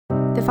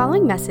The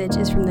following message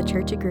is from the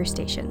Church at Greer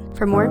Station.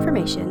 For more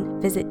information,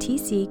 visit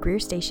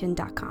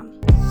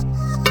tcgreerstation.com.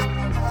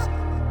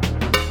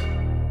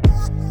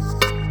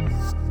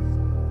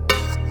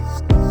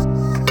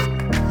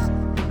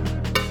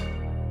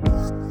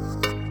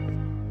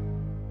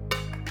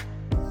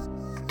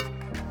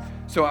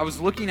 So I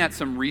was looking at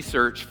some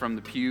research from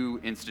the Pew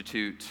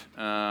Institute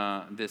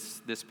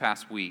this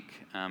past week.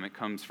 It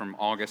comes from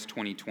August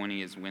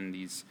 2020 is when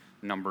these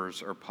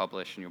numbers are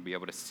published, and you'll be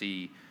able to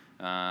see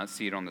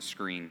it on the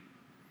screen.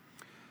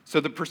 So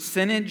the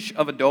percentage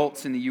of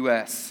adults in the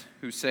U.S.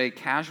 who say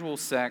casual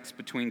sex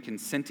between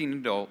consenting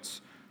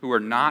adults who are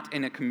not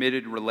in a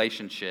committed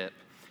relationship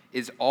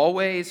is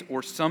always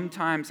or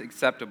sometimes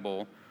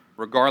acceptable,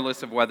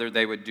 regardless of whether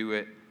they would do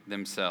it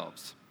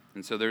themselves.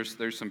 And so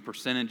there's some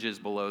percentages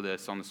below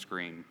this on the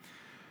screen.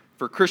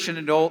 For Christian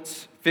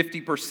adults,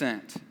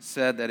 50%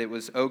 said that it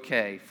was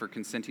okay for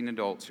consenting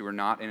adults who are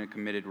not in a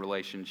committed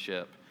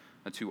relationship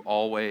to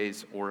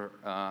always or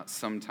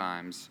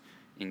sometimes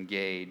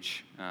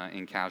engage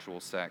in casual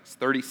sex.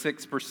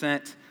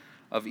 36%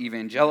 of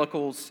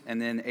evangelicals,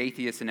 and then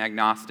atheists and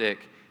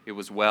agnostic, it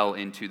was well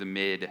into the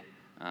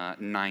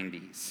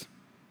mid-90s.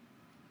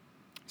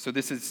 So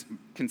this is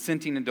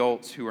consenting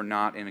adults who are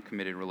not in a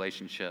committed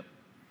relationship.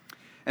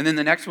 And then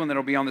the next one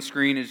that'll be on the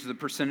screen is the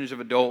percentage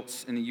of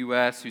adults in the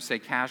U.S. who say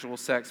casual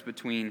sex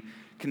between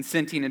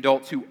consenting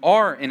adults who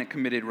are in a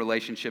committed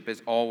relationship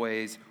is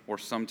always or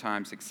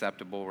sometimes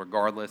acceptable,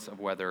 regardless of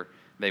whether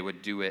they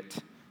would do it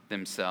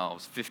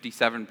themselves.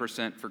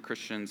 57% for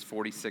Christians,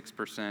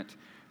 46%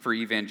 for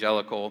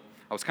evangelical.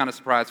 I was kind of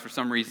surprised for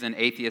some reason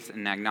atheist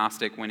and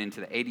agnostic went into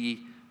the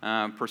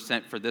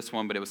 80% for this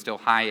one, but it was still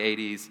high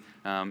 80s,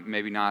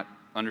 maybe not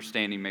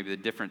understanding maybe the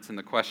difference in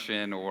the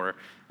question or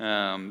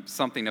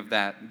something of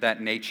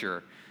that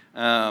nature.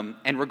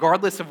 And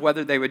regardless of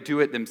whether they would do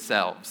it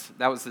themselves,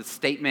 that was the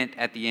statement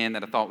at the end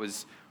that I thought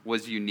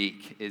was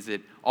unique. Is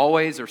it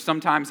always or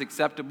sometimes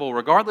acceptable,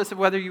 regardless of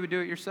whether you would do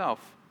it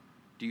yourself?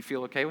 Do you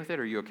feel okay with it?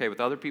 Are you okay with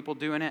other people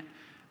doing it?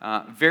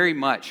 Very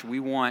much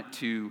we want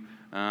to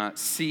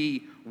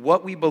see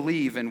what we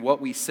believe and what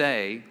we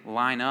say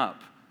line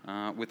up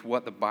with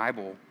what the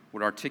Bible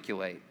would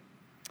articulate.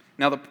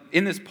 Now,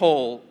 in this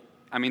poll,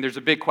 there's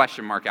a big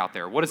question mark out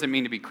there. What does it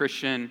mean to be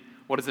Christian?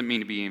 What does it mean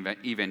to be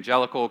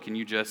evangelical? Can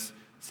you just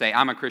say,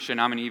 I'm a Christian,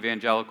 I'm an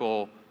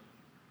evangelical,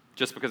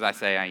 just because I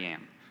say I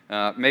am?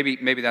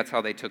 Maybe that's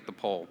how they took the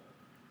poll.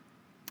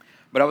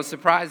 But I was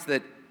surprised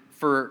that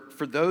for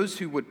those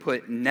who would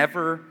put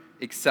never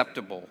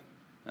acceptable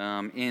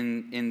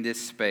in this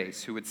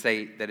space, who would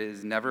say that it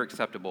is never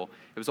acceptable,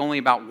 it was only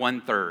about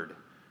 1/3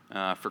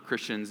 for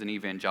Christians and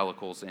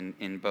evangelicals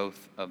in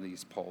both of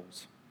these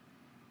polls.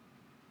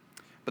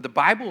 But the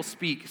Bible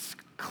speaks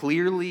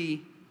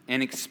clearly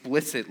and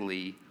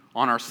explicitly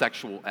on our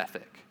sexual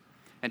ethic.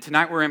 And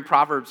tonight we're in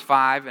Proverbs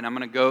 5, and I'm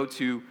going to go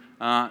to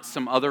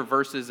some other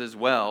verses as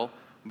well.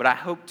 But I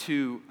hope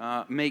to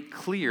make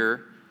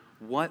clear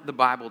what the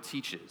Bible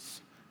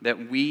teaches,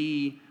 that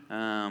we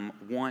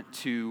want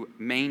to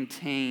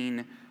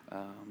maintain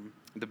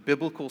the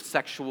biblical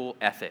sexual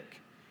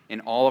ethic in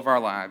all of our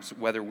lives,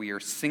 whether we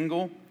are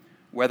single,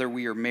 whether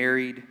we are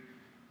married,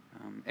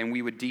 and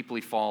we would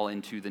deeply fall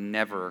into the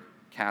never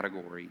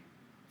category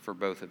for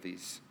both of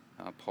these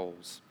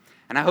polls.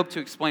 And I hope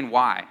to explain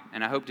why,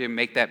 and I hope to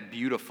make that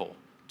beautiful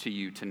to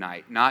you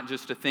tonight. Not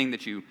just a thing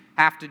that you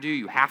have to do,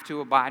 you have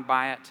to abide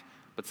by it,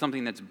 but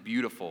something that's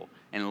beautiful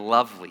and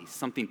lovely,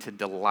 something to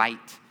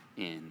delight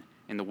in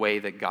the way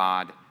that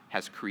God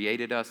has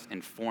created us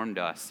and formed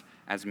us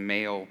as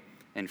male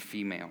and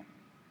female.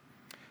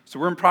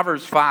 So we're in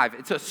Proverbs 5.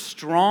 It's a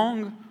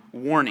strong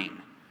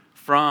warning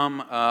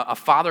from a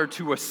father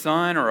to a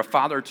son or a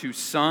father to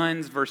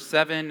sons. Verse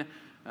 7,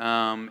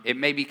 it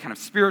may be kind of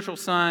spiritual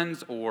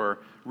sons or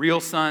real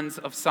sons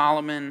of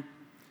Solomon.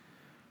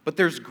 But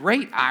there's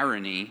great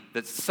irony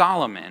that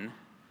Solomon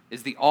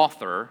is the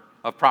author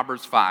of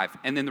Proverbs 5.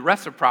 And then the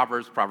rest of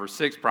Proverbs, Proverbs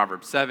 6,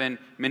 Proverbs 7,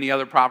 many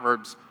other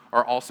Proverbs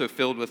are also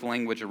filled with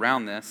language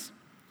around this.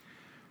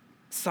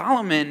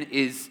 Solomon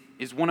is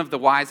one of the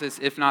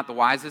wisest, if not the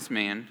wisest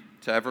man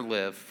to ever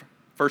live.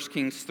 1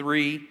 Kings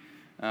 3,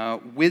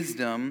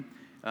 wisdom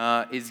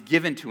is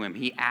given to him.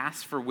 He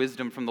asks for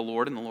wisdom from the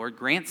Lord, and the Lord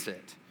grants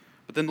it.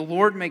 But then the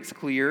Lord makes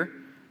clear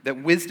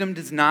that wisdom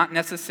does not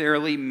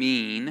necessarily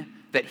mean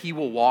that he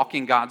will walk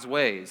in God's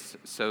ways.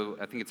 So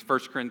I think it's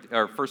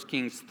 1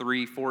 Kings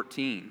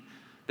 3:14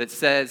 that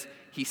says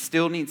he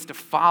still needs to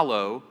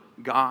follow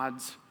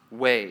God's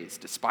ways,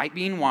 despite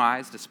being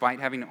wise, despite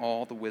having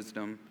all the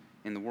wisdom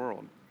in the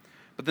world.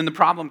 But then the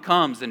problem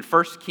comes in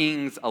 1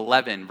 Kings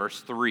 11, verse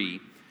 3,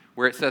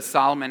 where it says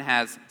Solomon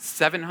has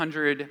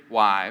 700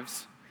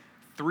 wives,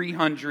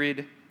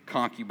 300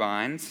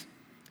 concubines,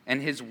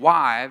 and his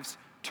wives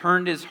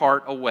turned his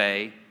heart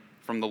away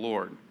from the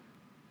Lord.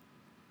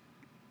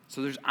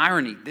 So there's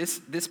irony.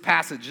 This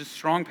passage, this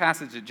strong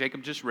passage that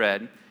Jacob just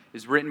read,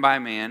 is written by a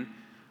man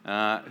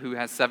who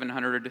has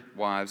 700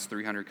 wives,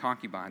 300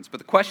 concubines. But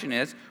the question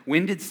is,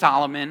 when did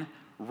Solomon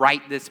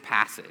write this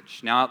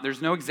passage? Now,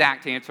 there's no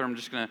exact answer. I'm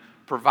just going to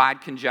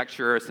provide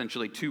conjecture,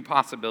 essentially two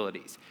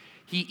possibilities.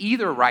 He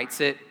either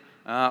writes it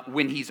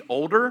when he's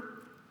older,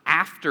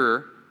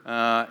 after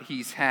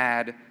he's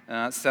had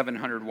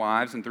 700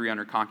 wives and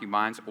 300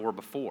 concubines, or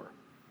before.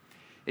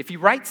 If he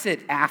writes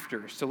it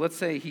after, so let's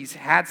say he's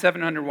had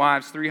 700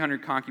 wives,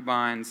 300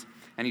 concubines,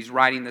 and he's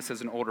writing this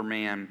as an older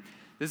man.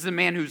 This is a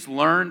man who's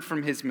learned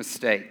from his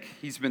mistake.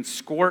 He's been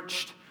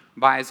scorched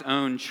by his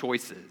own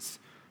choices.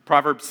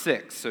 Proverbs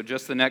 6, so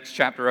just the next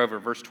chapter over,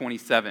 verse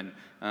 27.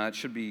 It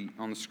should be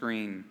on the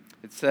screen.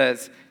 It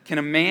says, "Can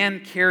a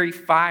man carry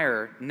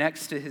fire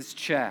next to his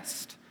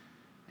chest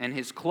and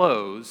his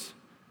clothes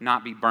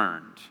not be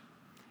burned?"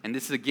 And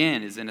this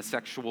again is in a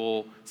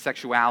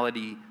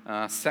sexuality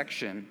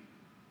section.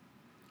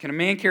 Can a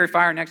man carry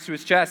fire next to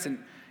his chest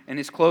and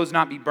his clothes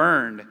not be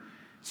burned?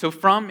 So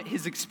from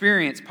his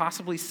experience,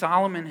 possibly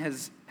Solomon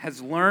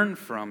has learned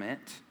from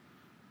it,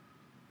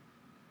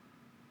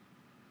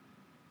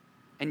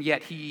 and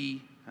yet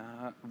he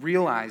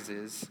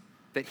realizes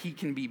that he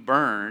can be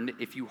burned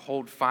if you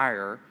hold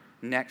fire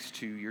next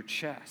to your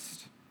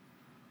chest.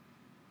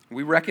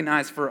 We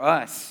recognize for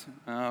us,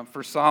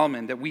 for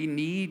Solomon, that we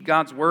need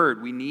God's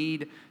word. We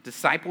need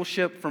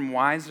discipleship from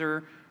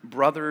wiser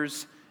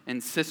brothers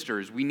and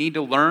sisters. We need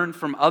to learn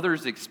from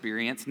others'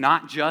 experience,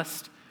 not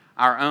just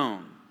our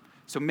own.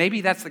 So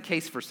maybe that's the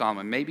case for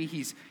Solomon. Maybe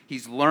he's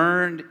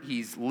learned,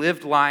 he's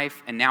lived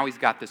life, and now he's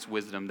got this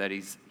wisdom that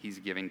he's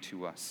giving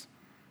to us.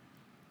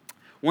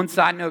 One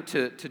side note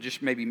to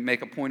just maybe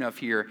make a point of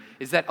here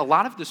is that a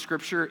lot of the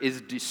scripture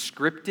is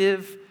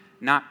descriptive,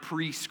 not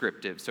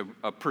prescriptive. So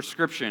a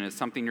prescription is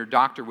something your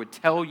doctor would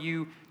tell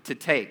you to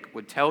take,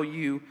 would tell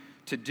you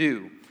to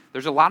do.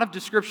 There's a lot of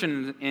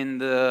description in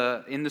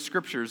the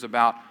scriptures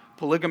about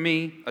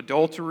polygamy,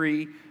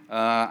 adultery,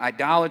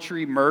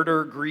 idolatry,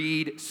 murder,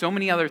 greed, so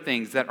many other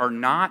things that are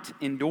not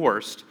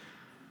endorsed,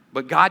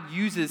 but God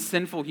uses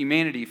sinful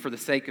humanity for the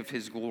sake of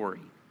his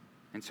glory.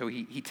 And so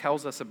he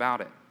tells us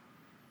about it.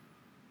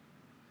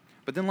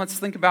 But then let's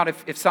think about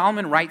if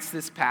Solomon writes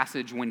this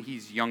passage when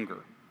he's younger,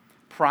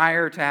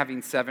 prior to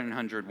having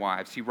 700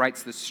 wives. He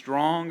writes this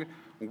strong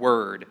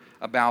word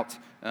about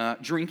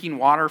drinking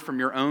water from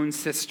your own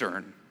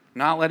cistern,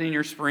 not letting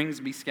your springs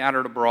be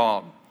scattered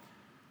abroad.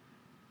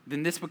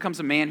 Then this becomes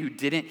a man who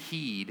didn't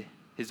heed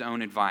his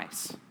own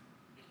advice.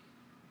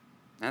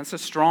 And that's a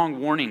strong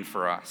warning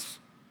for us.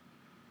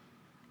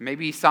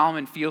 Maybe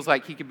Solomon feels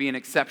like he could be an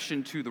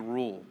exception to the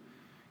rule.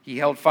 He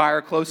held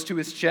fire close to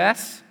his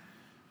chest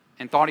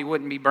and thought he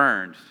wouldn't be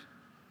burned.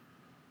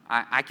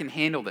 I can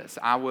handle this.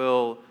 I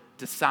will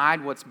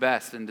decide what's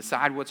best and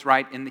decide what's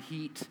right in the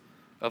heat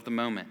of the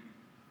moment.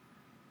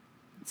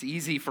 It's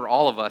easy for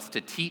all of us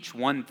to teach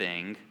one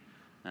thing,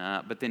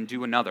 but then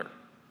do another.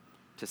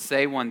 To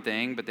say one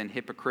thing, but then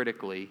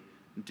hypocritically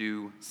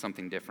do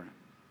something different.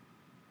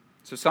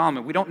 So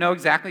Solomon, we don't know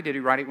exactly did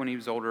he write it when he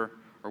was older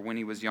or when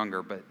he was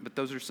younger, but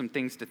those are some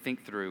things to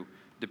think through,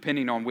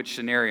 depending on which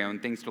scenario,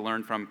 and things to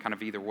learn from kind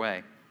of either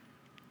way.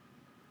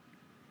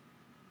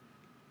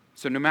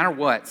 So no matter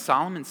what,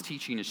 Solomon's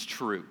teaching is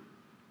true.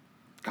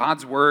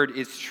 God's word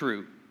is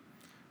true,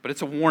 but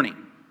it's a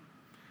warning.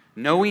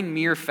 Knowing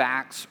mere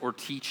facts or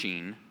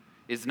teaching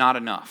is not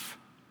enough.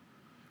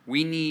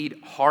 We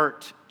need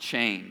heart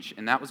change,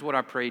 and that was what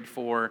I prayed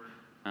for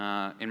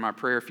in my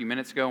prayer a few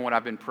minutes ago, and what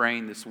I've been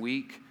praying this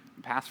week,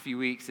 the past few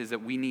weeks, is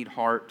that we need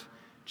heart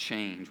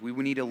change. We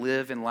need to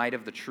live in light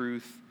of the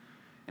truth,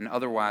 and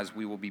otherwise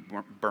we will be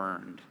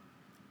burned.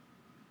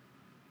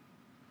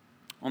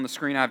 On the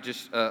screen, I have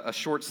just a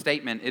short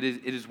statement. It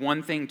is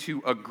one thing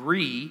to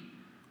agree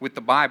with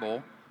the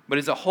Bible, but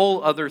it's a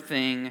whole other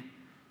thing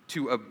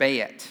to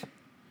obey it.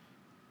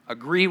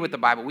 Agree with the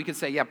Bible. We could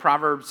say, yeah,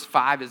 Proverbs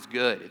 5 is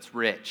good, it's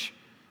rich,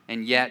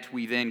 and yet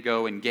we then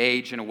go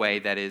engage in a way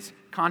that is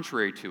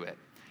contrary to it.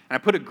 And I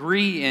put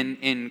agree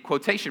in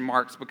quotation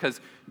marks because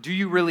do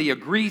you really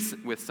agree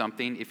with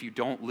something if you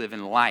don't live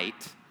in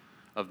light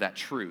of that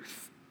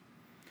truth?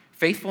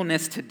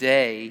 Faithfulness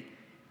today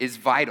is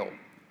vital,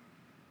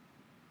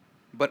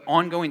 but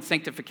ongoing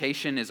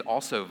sanctification is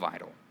also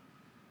vital.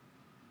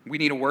 We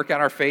need to work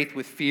out our faith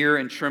with fear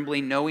and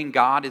trembling, knowing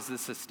God is the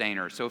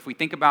sustainer. So if we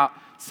think about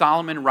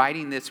Solomon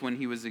writing this when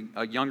he was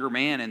a younger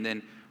man and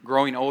then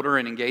growing older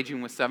and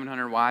engaging with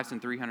 700 wives and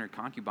 300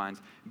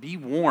 concubines, be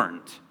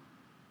warned.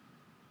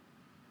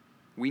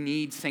 We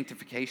need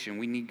sanctification.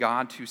 We need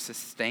God to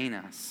sustain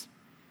us.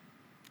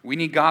 We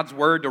need God's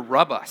word to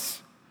rub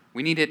us.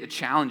 We need it to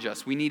challenge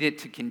us. We need it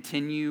to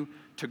continue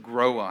to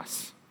grow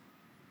us.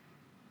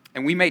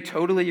 And we may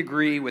totally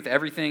agree with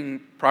everything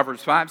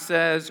Proverbs 5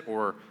 says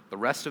or the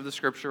rest of the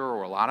scripture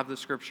or a lot of the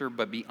scripture,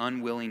 but be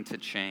unwilling to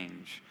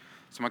change.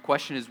 So my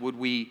question is, would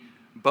we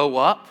bow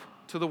up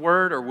to the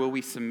word or will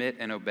we submit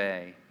and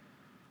obey?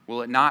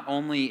 Will it not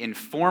only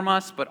inform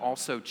us, but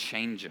also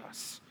change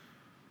us?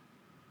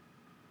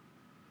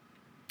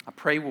 I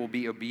pray we'll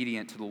be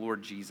obedient to the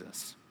Lord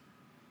Jesus.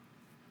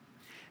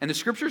 And the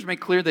scriptures make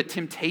clear that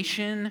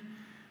temptation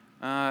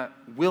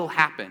will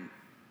happen.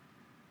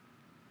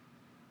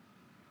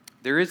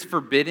 There is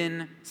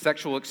forbidden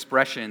sexual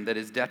expression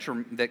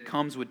that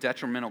comes with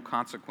detrimental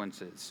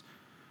consequences.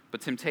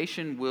 But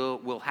temptation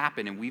will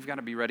happen, and we've got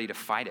to be ready to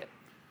fight it.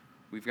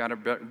 We've got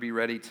to be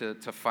ready to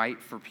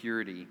fight for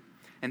purity.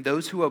 And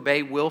those who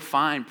obey will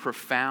find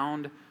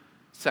profound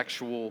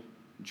sexual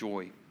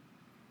joy.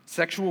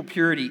 Sexual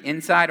purity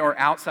inside or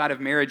outside of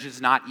marriage is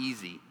not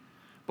easy,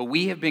 but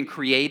we have been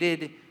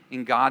created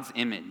in God's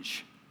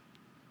image.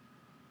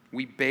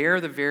 We bear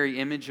the very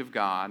image of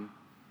God,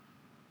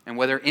 and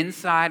whether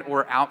inside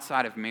or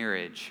outside of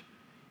marriage,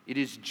 it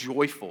is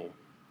joyful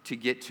to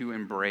get to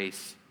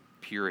embrace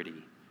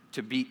purity,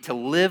 to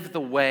live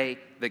the way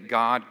that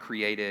God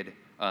created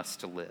us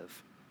to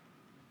live.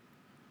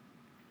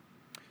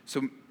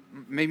 So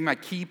maybe my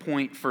key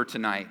point for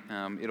tonight,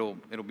 it'll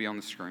be on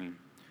the screen.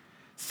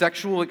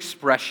 Sexual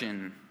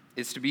expression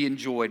is to be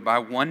enjoyed by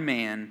one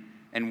man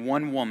and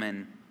one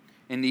woman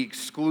in the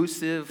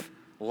exclusive,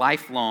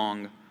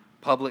 lifelong,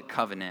 public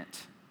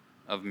covenant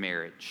of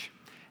marriage.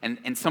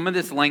 And some of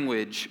this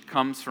language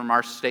comes from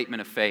our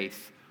statement of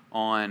faith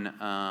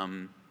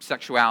on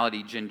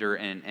sexuality, gender,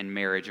 and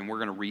marriage, and we're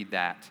going to read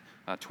that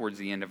towards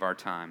the end of our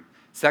time.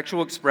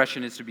 Sexual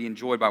expression is to be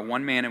enjoyed by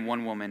one man and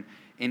one woman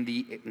in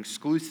the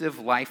exclusive,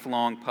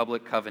 lifelong,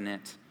 public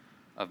covenant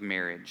of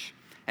marriage.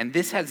 And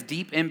this has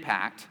deep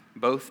impact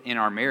both in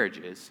our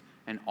marriages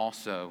and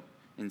also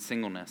in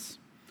singleness.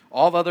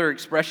 All other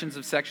expressions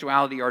of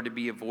sexuality are to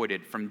be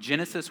avoided. From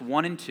Genesis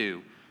 1 and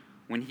 2,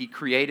 when he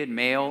created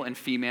male and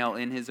female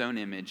in his own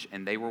image,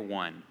 and they were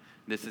one.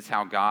 This is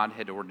how God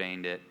had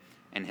ordained it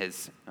and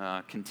has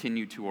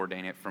continued to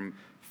ordain it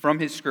from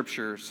his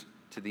scriptures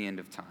to the end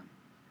of time.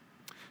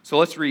 So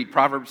let's read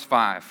Proverbs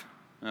 5,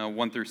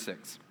 1 through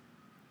 6.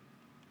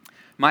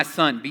 My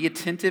son, be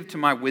attentive to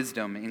my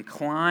wisdom.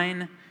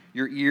 Incline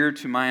your ear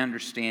to my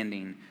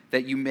understanding,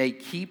 that you may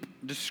keep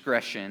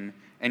discretion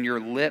and your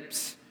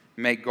lips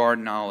may guard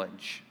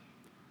knowledge.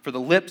 For the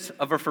lips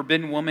of a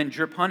forbidden woman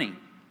drip honey,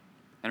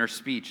 and her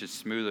speech is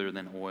smoother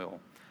than oil.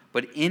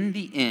 But in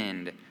the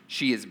end,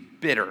 she is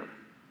bitter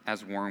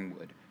as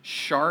wormwood,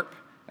 sharp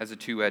as a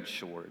two-edged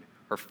sword.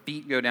 Her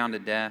feet go down to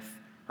death.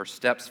 Her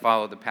steps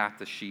follow the path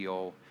to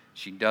Sheol.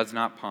 She does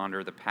not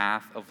ponder the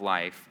path of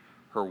life.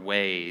 Her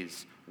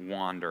ways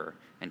wander,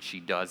 and she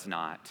does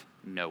not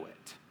know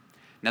it.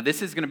 Now,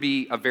 this is going to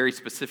be a very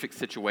specific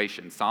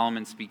situation,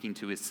 Solomon speaking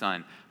to his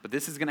son, but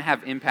this is going to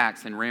have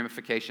impacts and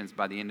ramifications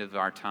by the end of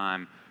our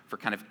time for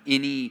kind of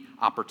any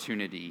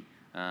opportunity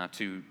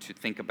to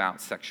think about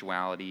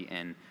sexuality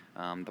and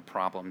the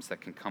problems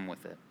that can come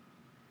with it.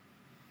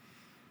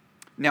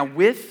 Now,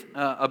 with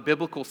a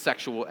biblical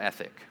sexual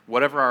ethic,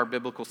 whatever our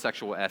biblical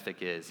sexual ethic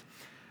is,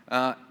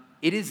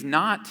 it is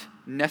not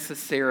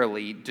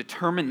necessarily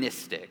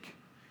deterministic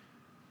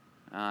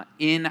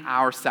in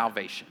our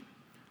salvation.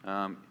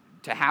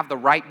 To have the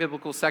right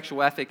biblical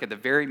sexual ethic at the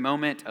very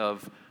moment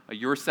of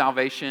your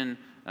salvation,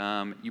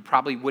 you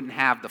probably wouldn't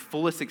have the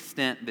fullest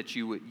extent that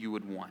you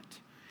would want.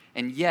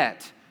 And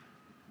yet,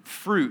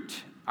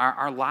 fruit,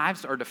 our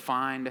lives are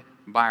defined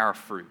by our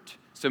fruit.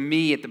 So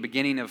me, at the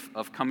beginning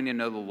of coming to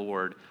know the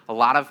Lord, a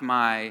lot of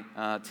my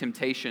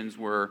temptations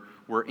were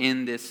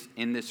in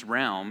this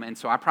realm, and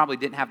so I probably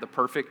didn't have the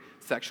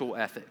perfect sexual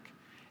ethic.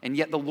 And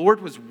yet the Lord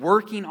was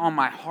working on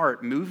my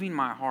heart, moving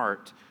my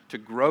heart to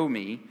grow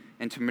me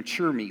and to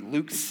mature me.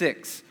 Luke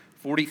 6,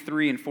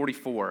 43 and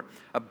 44.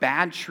 A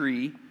bad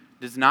tree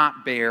does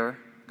not bear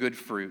good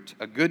fruit.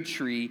 A good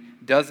tree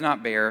does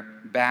not bear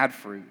bad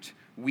fruit.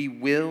 We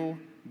will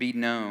be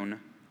known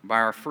by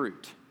our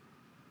fruit.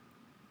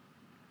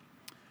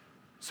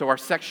 So our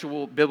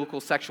biblical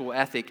sexual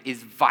ethic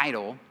is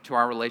vital to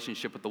our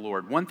relationship with the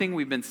Lord. One thing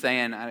we've been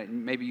saying,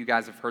 maybe you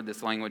guys have heard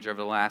this language over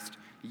the last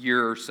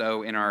year or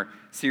so in our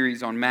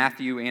series on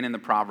Matthew and in the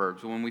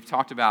Proverbs. When we've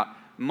talked about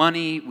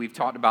money, we've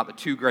talked about the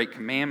two great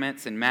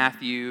commandments in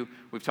Matthew,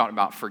 we've talked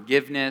about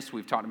forgiveness,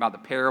 we've talked about the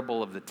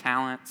parable of the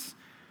talents.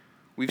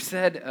 We've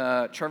said,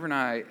 Trevor and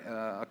I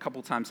a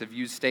couple times have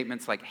used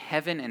statements like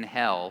heaven and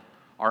hell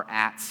are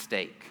at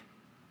stake.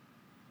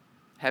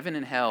 Heaven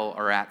and hell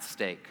are at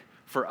stake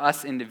for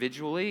us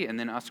individually and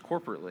then us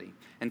corporately.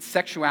 And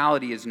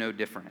sexuality is no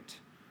different.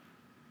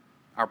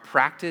 Our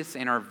practice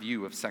and our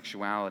view of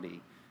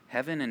sexuality,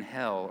 heaven and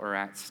hell are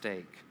at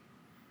stake.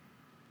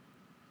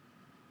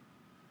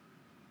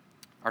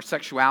 Our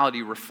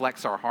sexuality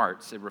reflects our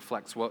hearts. It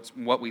reflects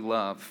what we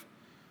love,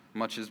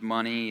 much as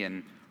money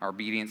and our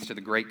obedience to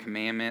the Great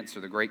Commandments or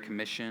the Great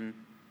Commission.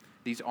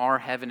 These are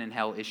heaven and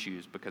hell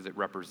issues because it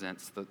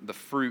represents, the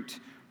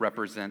fruit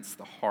represents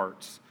the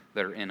hearts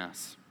that are in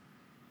us.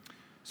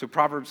 So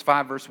Proverbs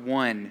 5 verse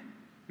 1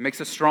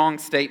 makes a strong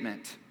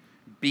statement.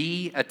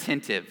 Be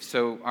attentive.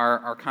 So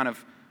our kind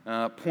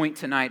of point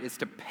tonight is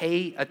to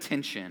pay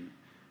attention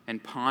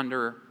and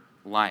ponder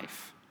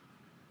life.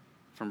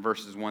 From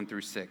verses 1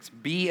 through 6.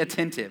 Be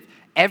attentive.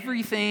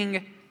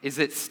 Everything is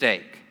at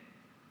stake.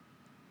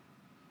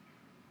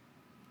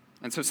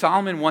 And so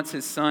Solomon wants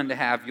his son to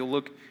have, you'll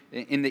look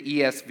in the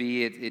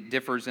ESV, it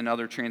differs in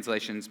other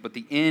translations, but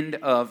the end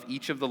of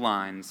each of the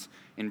lines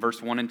in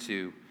verse 1 and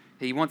 2,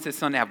 he wants his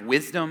son to have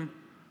wisdom,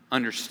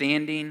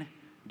 understanding,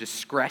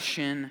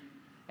 discretion,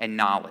 and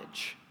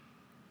knowledge.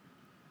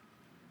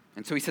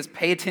 And so he says,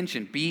 pay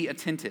attention, be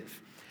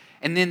attentive.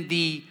 And then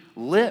the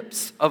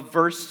lips of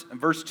verse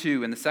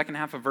 2, in the second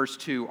half of verse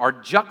 2, are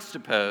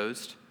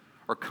juxtaposed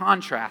or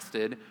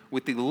contrasted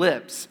with the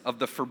lips of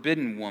the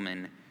forbidden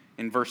woman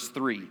in verse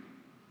 3.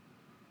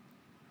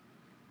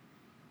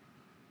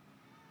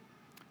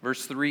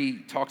 Verse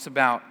 3 talks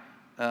about,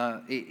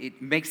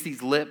 it makes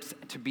these lips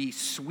to be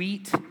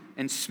sweet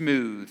and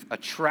smooth,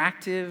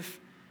 attractive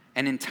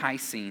and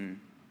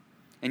enticing.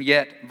 And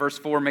yet, verse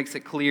 4 makes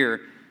it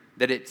clear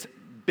that it's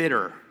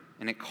bitter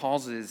and it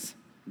causes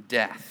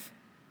death.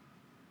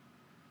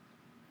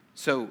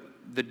 So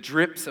the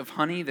drips of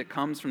honey that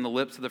comes from the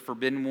lips of the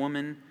forbidden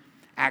woman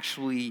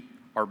actually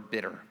are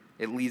bitter.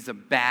 It leaves a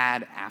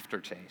bad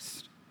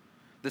aftertaste.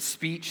 The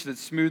speech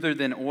that's smoother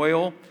than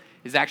oil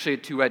is actually a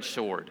two-edged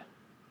sword.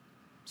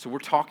 So we're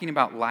talking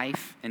about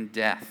life and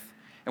death.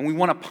 And we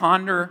want to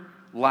ponder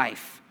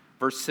life.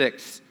 Verse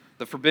 6,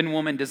 the forbidden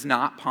woman does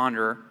not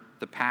ponder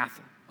the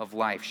path of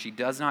life. She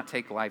does not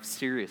take life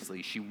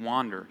seriously. She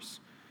wanders.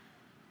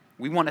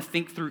 We want to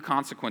think through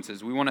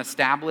consequences. We want to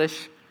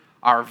establish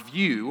our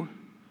view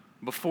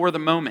before the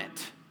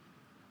moment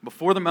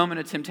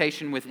of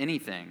temptation with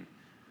anything.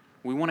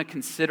 We want to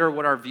consider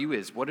what our view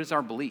is. What is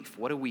our belief?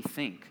 What do we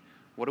think?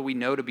 What do we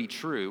know to be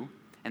true?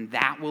 And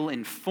that will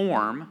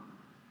inform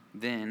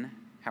then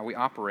how we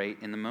operate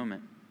in the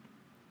moment.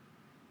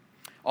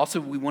 Also,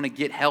 we want to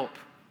get help.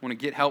 We want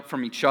to get help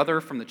from each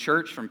other, from the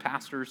church, from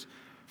pastors,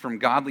 from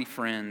godly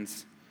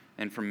friends,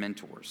 and from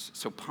mentors.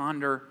 So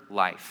ponder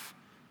life.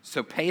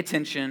 So pay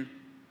attention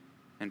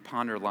and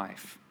ponder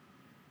life.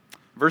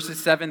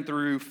 Verses 7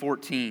 through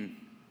 14.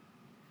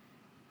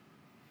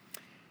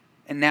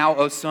 And now,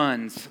 O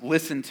sons,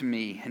 listen to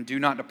me, and do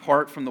not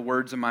depart from the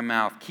words of my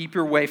mouth. Keep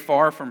your way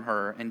far from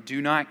her, and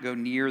do not go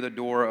near the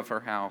door of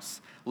her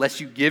house, lest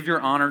you give your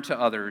honor to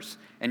others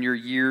and your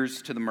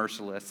years to the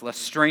merciless,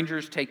 lest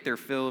strangers take their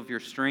fill of your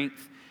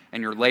strength,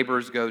 and your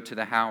labors go to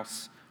the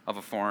house of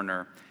a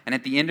foreigner. And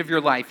at the end of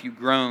your life you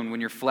groan when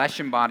your flesh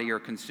and body are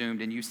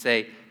consumed, and you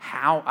say,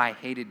 how I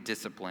hated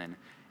discipline,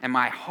 and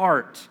my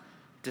heart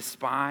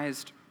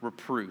despised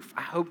reproof.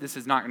 I hope this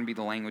is not going to be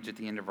the language at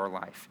the end of our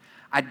life.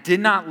 I did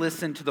not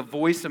listen to the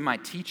voice of my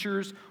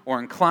teachers or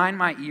incline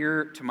my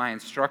ear to my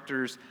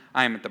instructors.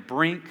 I am at the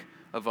brink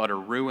of utter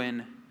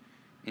ruin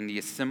in the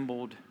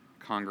assembled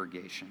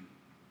congregation.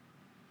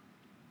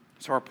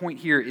 So our point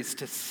here is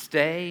to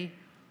stay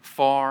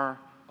far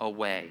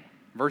away.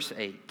 Verse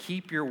 8,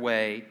 keep your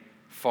way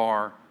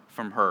far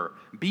from her.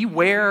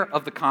 Beware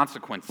of the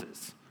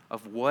consequences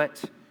of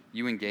what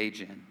you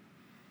engage in.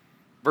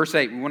 Verse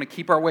 8, we want to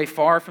keep our way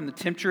far from the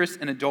temptress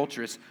and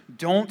adulteress.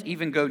 Don't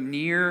even go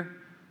near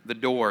the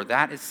door.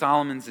 That is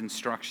Solomon's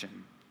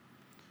instruction.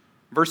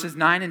 Verses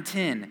 9 and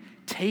 10,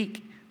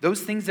 take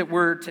those things that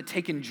we're to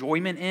take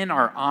enjoyment in,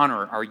 our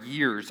honor, our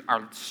years,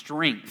 our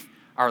strength,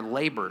 our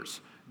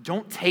labors.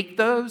 Don't take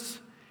those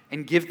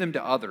and give them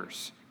to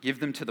others. Give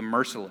them to the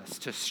merciless,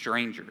 to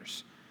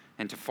strangers,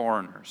 and to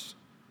foreigners.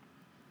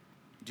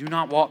 Do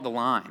not walk the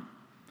line.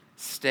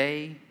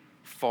 Stay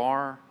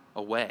far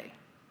away.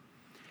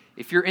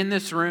 If you're in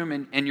this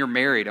room and you're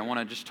married, I want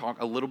to just talk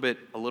a little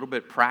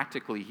bit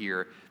practically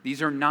here.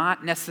 These are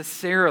not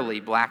necessarily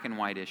black and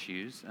white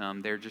issues.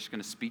 They're just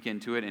going to speak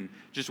into it and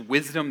just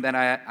wisdom that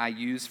I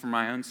use for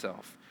my own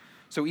self.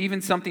 So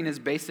even something as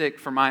basic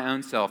for my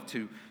own self,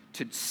 to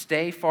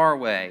stay far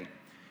away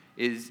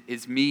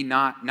is me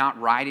not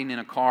riding in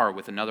a car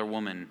with another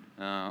woman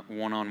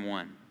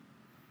one-on-one.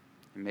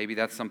 And maybe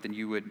that's something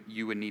you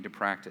would need to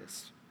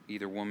practice,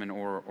 either woman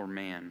or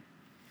man.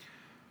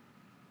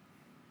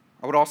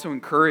 I would also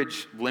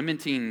encourage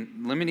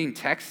limiting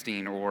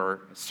texting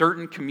or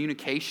certain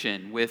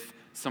communication with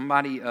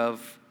somebody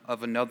of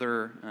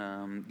another,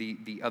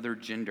 the other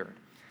gender.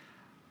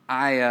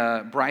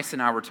 Bryce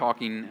and I were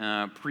talking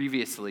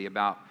previously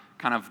about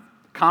kind of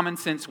common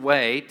sense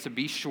way to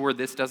be sure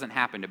this doesn't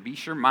happen, to be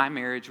sure my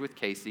marriage with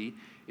Casey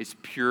is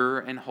pure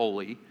and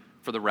holy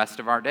for the rest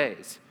of our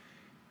days.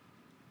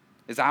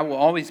 Is I will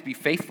always be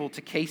faithful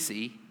to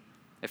Casey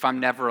if I'm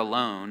never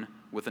alone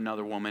with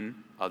another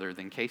woman other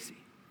than Casey.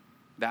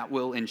 That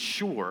will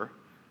ensure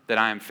that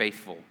I am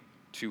faithful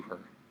to her.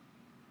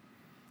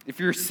 If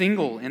you're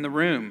single in the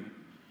room,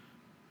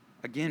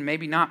 again,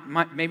 maybe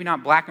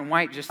not black and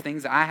white, just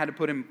things that I had to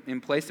put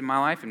in place in my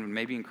life and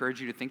maybe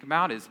encourage you to think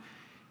about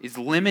is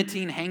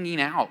limiting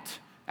hanging out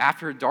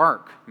after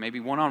dark, maybe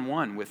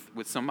one-on-one with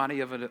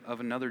somebody of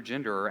another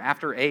gender, or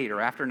after 8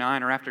 or after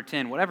 9 or after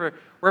 10, wherever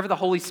the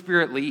Holy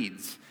Spirit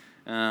leads.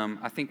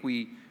 I think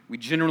we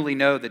generally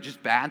know that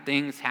just bad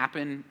things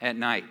happen at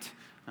night.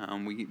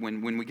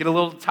 When we get a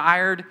little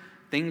tired,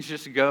 things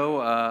just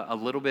go a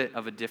little bit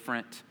of a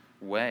different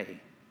way.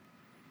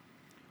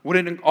 Would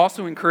it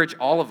also encourage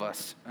all of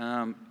us,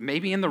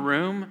 maybe in the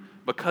room,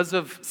 because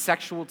of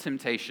sexual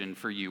temptation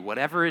for you,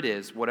 whatever it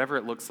is, whatever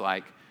it looks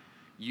like,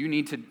 you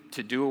need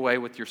to do away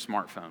with your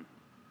smartphone,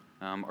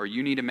 or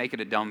you need to make it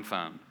a dumb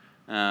phone.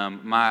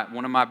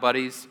 One of my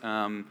buddies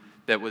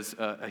that that was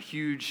a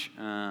huge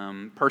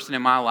person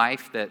in my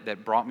life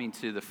that brought me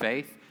to the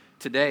faith,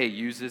 today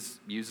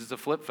uses a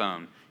flip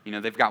phone. You know,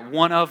 they've got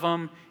one of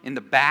them in the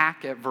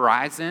back at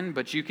Verizon,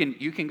 but you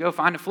can go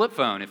find a flip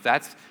phone. If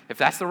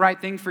that's the right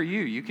thing for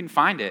you, you can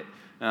find it.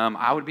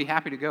 I would be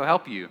happy to go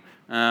help you.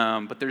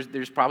 But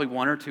there's probably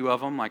one or two of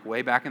them, like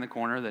way back in the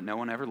corner, that no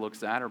one ever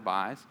looks at or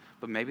buys.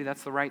 But maybe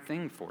that's the right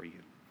thing for you.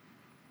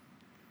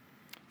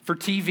 For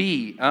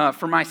TV,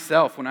 for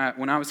myself, when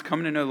I was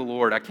coming to know the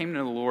Lord, I came to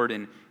know the Lord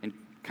in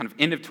kind of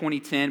end of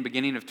 2010,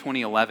 beginning of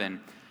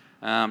 2011.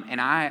 And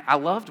I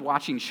loved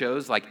watching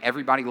shows like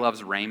Everybody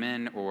Loves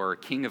Raymond or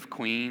King of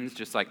Queens,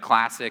 just like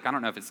classic. I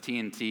don't know if it's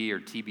TNT or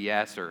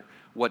TBS or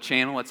what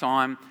channel it's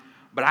on.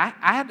 But I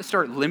had to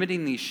start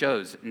limiting these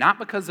shows, not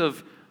because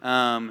of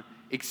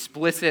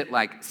explicit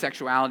like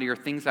sexuality or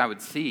things I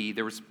would see.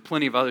 There was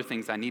plenty of other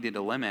things I needed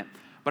to limit.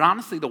 But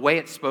honestly, the way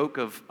it spoke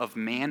of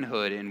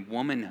manhood and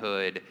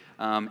womanhood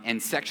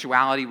and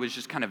sexuality was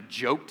just kind of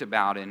joked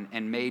about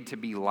and made to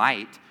be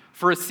light.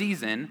 For a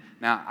season,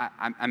 now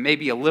I may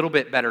be a little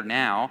bit better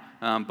now,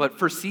 but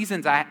for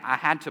seasons I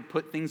had to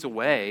put things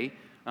away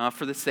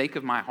for the sake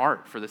of my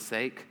heart, for the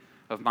sake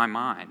of my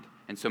mind.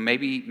 And so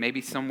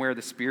maybe somewhere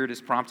the Spirit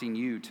is prompting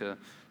you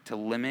to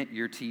limit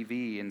your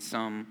TV in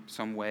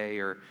some way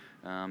or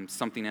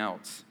something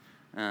else.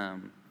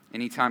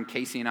 Anytime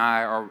Casey and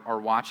I are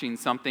watching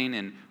something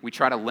and we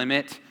try to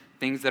limit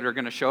things that are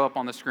going to show up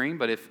on the screen,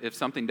 but if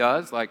something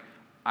does, like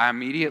I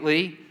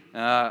immediately...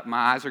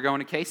 my eyes are going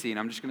to Casey, and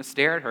I'm just going to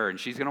stare at her, and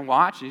she's going to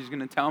watch, and she's going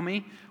to tell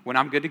me when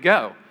I'm good to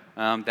go.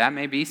 That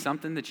may be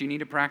something that you need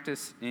to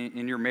practice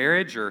in your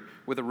marriage or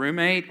with a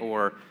roommate,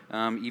 or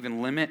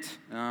even limit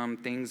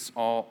things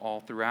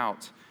all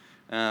throughout.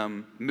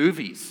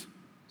 Movies,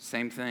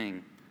 same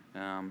thing.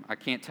 I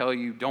can't tell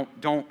you,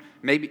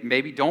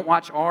 maybe don't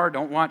watch R,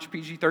 don't watch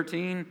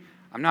PG-13.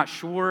 I'm not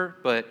sure,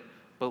 but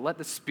let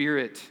the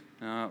Spirit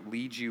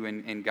lead you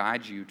and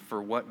guide you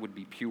for what would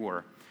be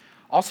pure.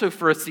 Also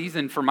for a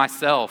season for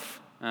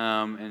myself,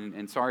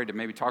 and sorry to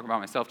maybe talk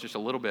about myself just a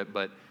little bit,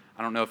 but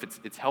I don't know if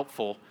it's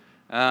helpful,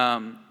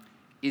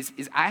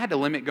 is I had to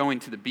limit going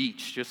to the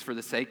beach just for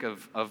the sake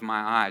of my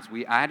eyes.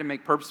 I had to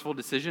make purposeful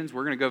decisions.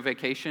 We're going to go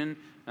vacation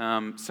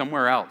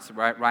somewhere else,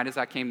 right as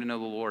I came to know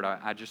the Lord.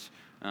 I just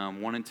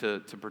wanted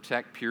to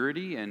protect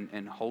purity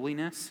and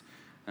holiness,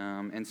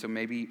 and so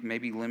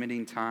maybe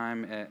limiting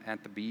time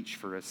at the beach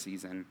for a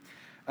season.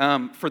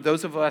 For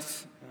those of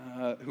us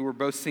who are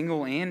both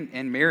single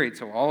and married,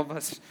 so all of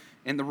us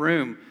in the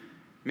room,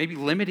 maybe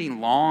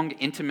limiting long,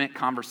 intimate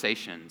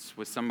conversations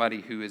with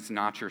somebody who is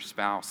not your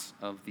spouse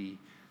of the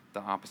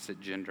opposite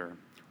gender,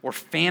 or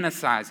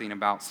fantasizing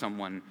about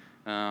someone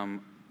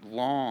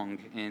long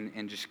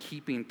and just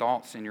keeping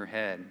thoughts in your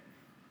head,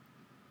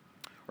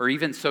 or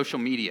even social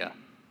media.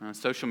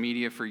 Social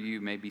media for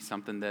you may be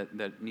something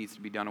that needs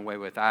to be done away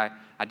with. I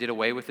did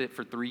away with it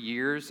for 3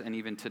 years, and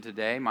even to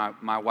today,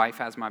 my wife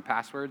has my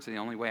passwords. The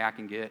only way I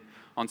can get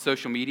on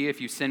social media, if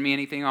you send me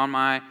anything on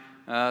my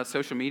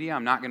social media,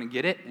 I'm not going to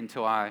get it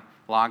until I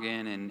log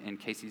in, and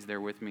Casey's there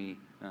with me,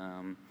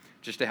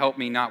 just to help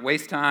me not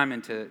waste time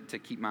and to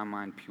keep my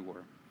mind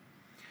pure.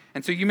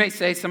 And so you may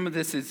say some of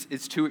this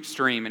is too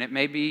extreme, and it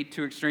may be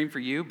too extreme for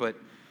you, but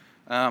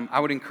I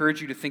would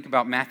encourage you to think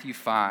about Matthew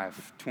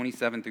 5,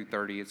 27 through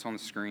 30. It's on the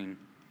screen.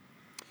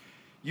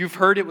 You've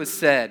heard it was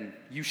said,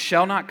 you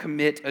shall not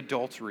commit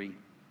adultery.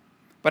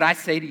 But I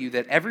say to you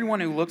that everyone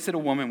who looks at a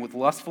woman with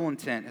lustful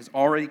intent has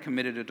already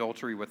committed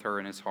adultery with her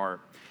in his heart.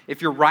 If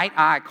your right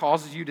eye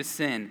causes you to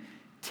sin,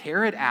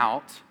 tear it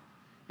out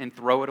and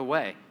throw it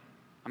away.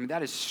 I mean,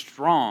 that is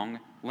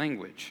strong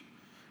language.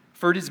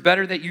 For it is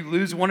better that you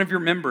lose one of your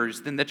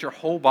members than that your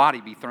whole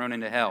body be thrown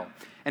into hell.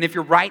 And if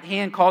your right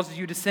hand causes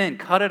you to sin,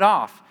 cut it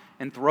off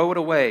and throw it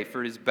away.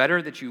 For it is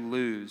better that you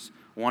lose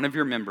one of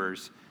your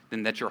members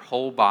than that your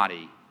whole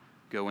body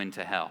go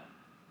into hell.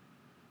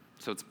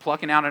 So it's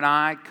plucking out an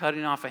eye,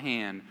 cutting off a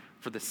hand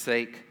for the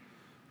sake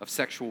of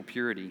sexual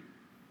purity.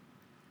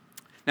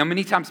 Now,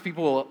 many times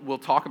people will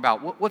talk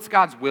about what's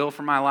God's will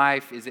for my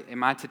life?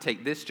 Am I to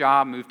take this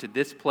job, move to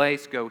this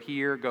place, go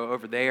here, go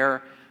over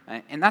there?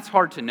 And that's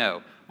hard to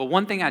know. But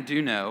one thing I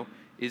do know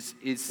is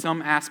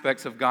some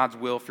aspects of God's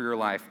will for your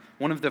life.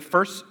 One of the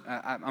first,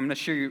 I'm going to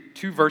share you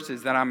 2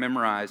 verses that I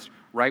memorized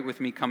right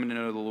with me coming to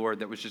know the Lord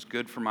that was just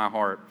good for my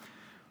heart.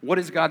 What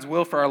is God's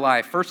will for our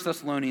life? 1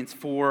 Thessalonians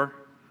 4,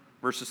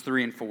 verses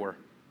 3 and 4.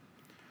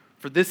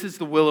 For this is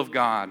the will of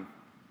God,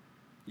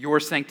 your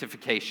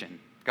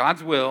sanctification.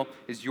 God's will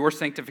is your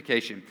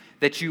sanctification,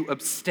 that you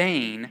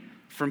abstain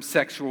from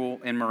sexual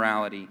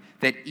immorality,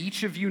 that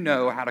each of you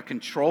know how to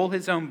control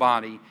his own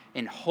body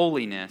in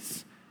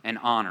holiness and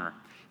honor.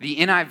 The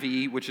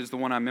NIV, which is the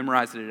one I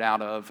memorized it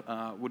out of,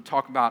 would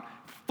talk about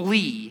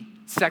flee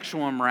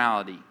sexual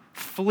immorality.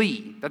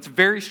 Flee. That's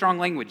very strong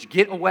language.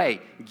 Get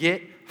away.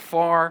 Get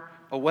far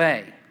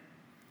away.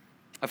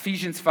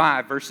 Ephesians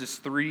 5, verses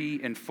 3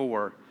 and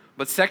 4.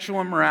 But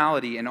sexual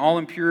immorality and all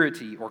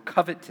impurity or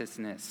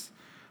covetousness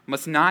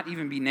must not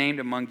even be named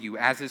among you,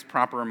 as is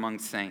proper among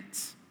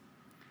saints.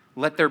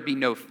 Let there be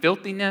no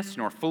filthiness,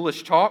 nor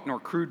foolish talk, nor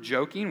crude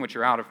joking, which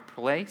are out of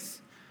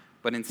place,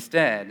 but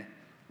instead,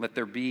 let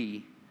there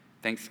be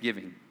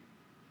thanksgiving.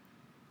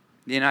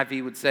 The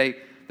NIV would say,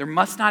 there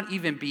must not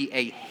even be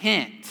a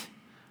hint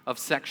of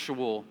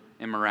sexual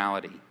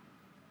immorality.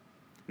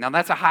 Now,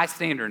 that's a high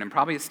standard, and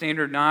probably a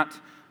standard not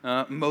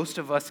most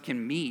of us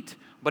can meet,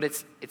 but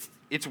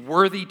it's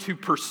worthy to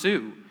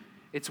pursue.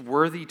 It's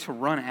worthy to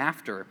run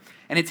after.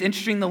 And it's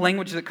interesting the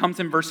language that comes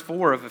in verse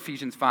 4 of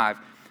Ephesians 5.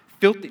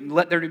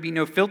 Let there be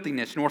no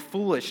filthiness, nor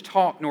foolish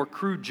talk, nor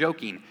crude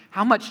joking.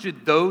 How much do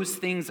those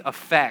things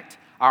affect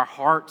our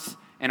hearts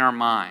and our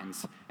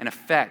minds and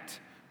affect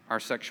our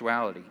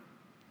sexuality?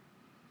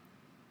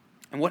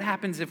 And what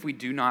happens if we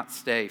do not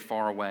stay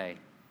far away?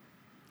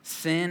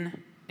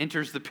 Sin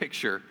enters the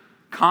picture,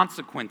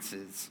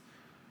 consequences,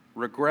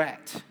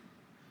 regret.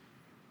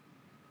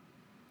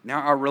 Now,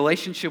 our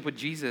relationship with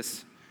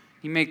Jesus,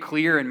 he made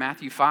clear in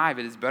Matthew 5,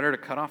 it is better to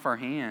cut off our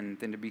hand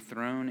than to be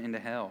thrown into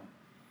hell.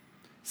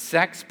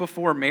 Sex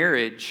before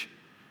marriage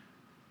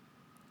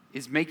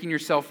is making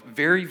yourself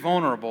very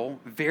vulnerable,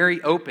 very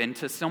open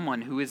to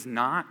someone who is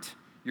not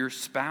your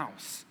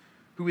spouse,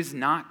 who is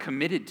not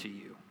committed to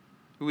you,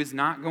 who is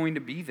not going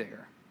to be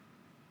there.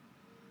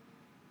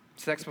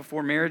 Sex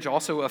before marriage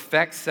also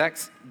affects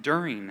sex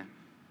during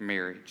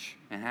marriage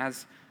and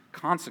has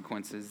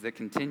consequences that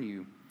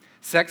continue.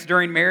 Sex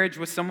during marriage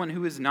with someone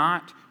who is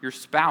not your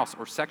spouse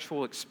or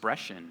sexual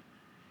expression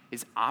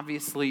is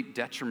obviously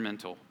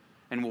detrimental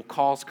and will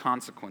cause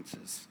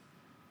consequences.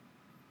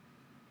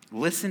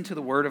 Listen to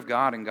the word of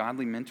God and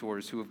godly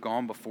mentors who have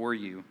gone before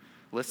you.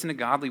 Listen to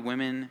godly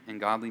women and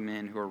godly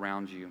men who are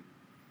around you.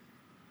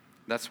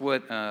 That's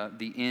what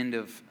the end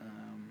of,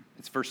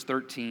 it's verse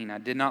 13. I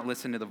did not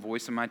listen to the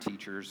voice of my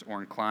teachers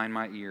or incline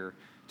my ear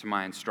to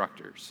my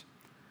instructors.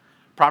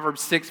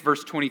 Proverbs 6,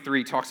 verse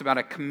 23 talks about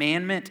a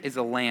commandment is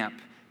a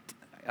lamp,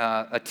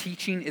 a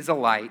teaching is a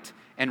light,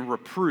 and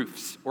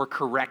reproofs or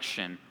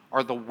correction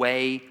are the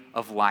way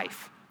of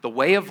life. The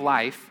way of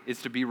life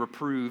is to be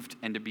reproved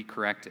and to be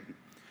corrected.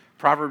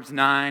 Proverbs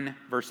 9,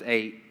 verse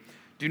 8.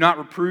 Do not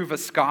reprove a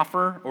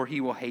scoffer, or he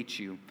will hate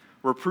you.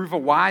 Reprove a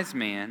wise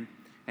man,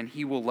 and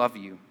he will love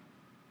you.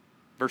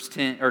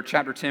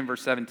 Chapter 10,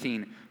 verse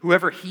 17.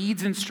 Whoever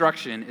heeds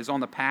instruction is on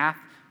the path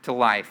to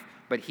life,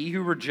 but he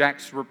who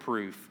rejects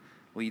reproof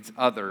leads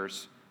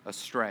others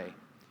astray.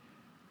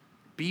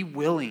 Be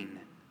willing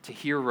to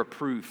hear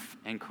reproof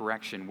and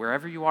correction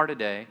wherever you are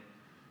today.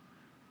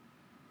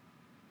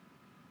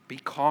 Be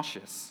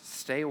cautious.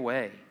 Stay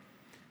away.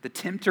 The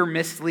tempter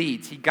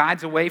misleads. He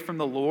guides away from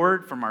the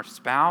Lord, from our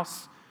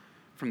spouse,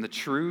 from the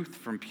truth,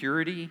 from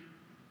purity.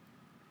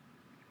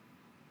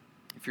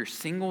 If you're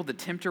single, the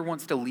tempter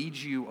wants to lead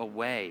you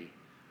away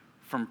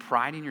from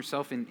priding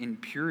yourself in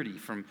purity,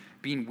 from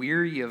being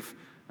weary of,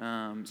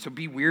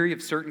 be weary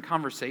of certain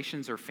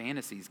conversations or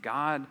fantasies.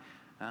 God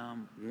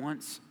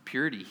wants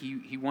purity.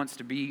 He wants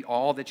to be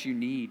all that you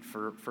need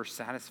for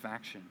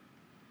satisfaction.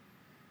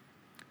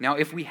 Now,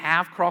 if we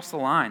have crossed the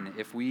line,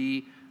 if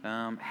we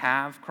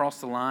have crossed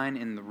the line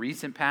in the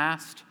recent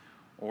past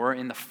or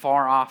in the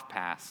far-off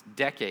past,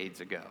 decades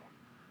ago,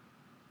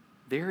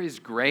 there is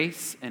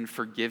grace and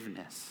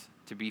forgiveness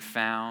to be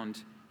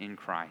found in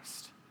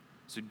Christ.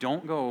 So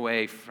don't go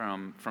away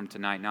from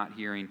tonight not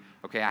hearing,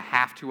 okay, I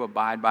have to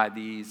abide by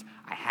these.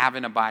 I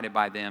haven't abided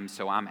by them,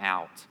 so I'm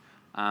out.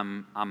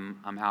 I'm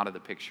out of the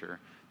picture.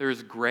 There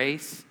is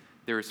grace,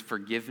 there is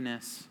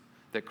forgiveness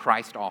that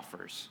Christ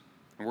offers.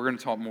 And we're going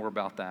to talk more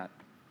about that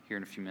here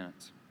in a few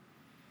minutes.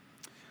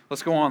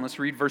 Let's go on. Let's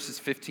read verses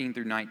 15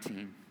 through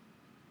 19.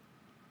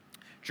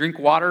 Drink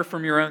water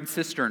from your own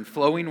cistern,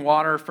 flowing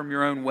water from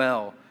your own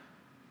well.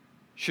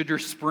 Should your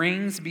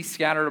springs be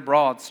scattered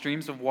abroad,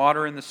 streams of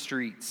water in the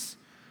streets,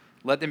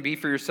 let them be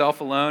for yourself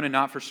alone and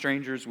not for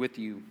strangers with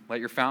you. Let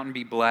your fountain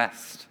be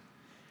blessed.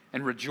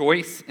 And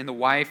rejoice in the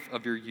wife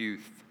of your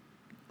youth,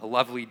 a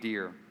lovely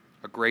deer,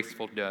 a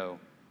graceful doe.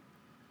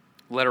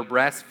 Let her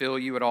breast fill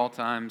you at all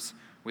times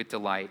with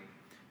delight.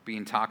 Be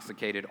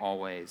intoxicated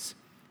always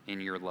in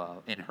her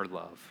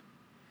love.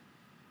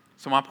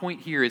 So my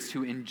point here is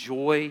to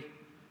enjoy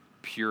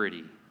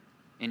purity.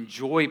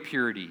 Enjoy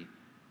purity,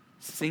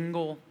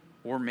 single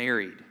or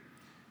married.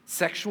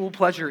 Sexual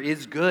pleasure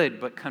is good,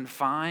 but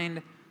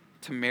confined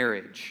to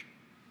marriage.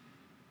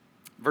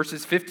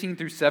 Verses 15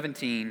 through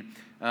 17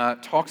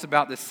 talks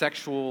about the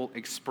sexual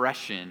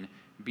expression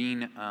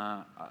being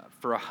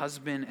for a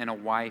husband and a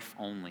wife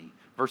only.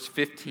 Verse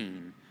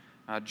 15,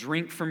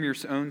 drink from your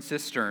own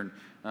cistern,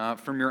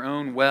 from your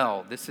own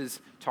well. This is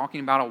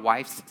talking about a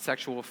wife's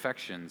sexual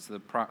affections.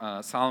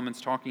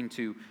 Solomon's talking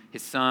to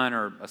his son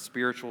or a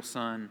spiritual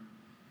son.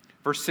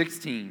 Verse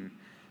 16,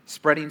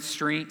 spreading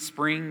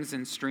springs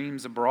and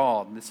streams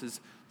abroad. This is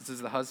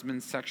the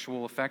husband's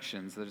sexual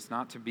affections, that it's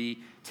not to be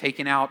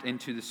taken out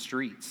into the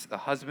streets. The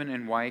husband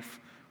and wife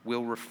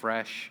will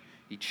refresh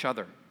each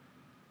other.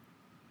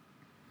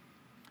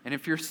 And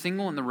if you're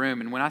single in the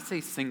room, and when I say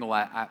single,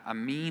 I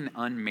mean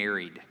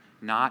unmarried,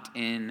 not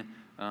in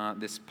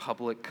this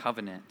public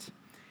covenant.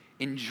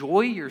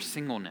 Enjoy your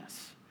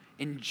singleness.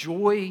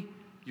 Enjoy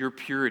your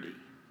purity.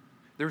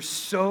 There's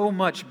so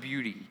much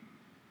beauty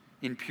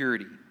in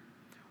purity.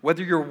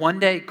 Whether you're one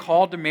day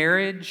called to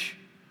marriage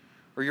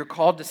or you're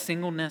called to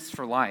singleness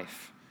for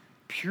life,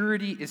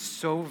 purity is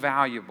so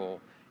valuable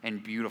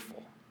and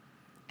beautiful.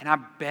 And I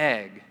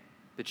beg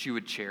that you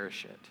would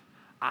cherish it.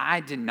 I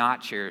did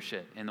not cherish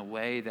it in the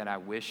way that I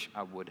wish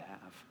I would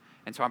have.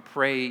 And so I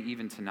pray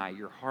even tonight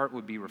your heart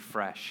would be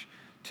refreshed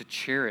to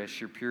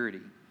cherish your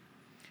purity.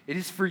 It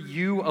is for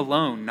you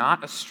alone,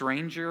 not a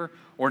stranger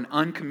or an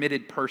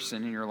uncommitted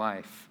person in your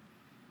life.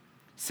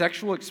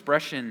 Sexual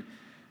expression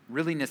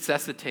really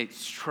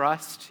necessitates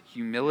trust,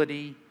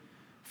 humility,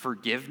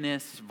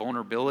 forgiveness,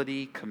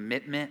 vulnerability,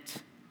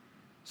 commitment.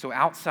 So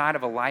outside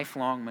of a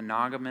lifelong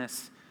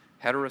monogamous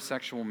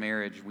heterosexual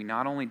marriage, we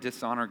not only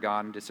dishonor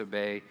God and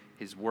disobey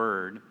His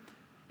word,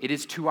 it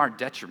is to our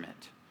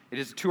detriment. It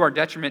is to our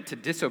detriment to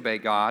disobey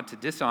God, to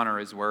dishonor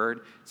His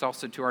word. It's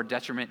also to our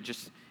detriment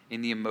just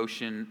in the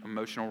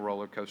emotional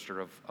roller coaster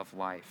of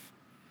life.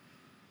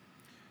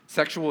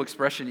 Sexual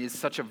expression is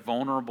such a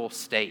vulnerable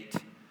state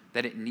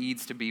that it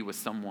needs to be with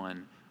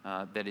someone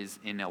that is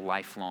in a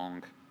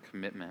lifelong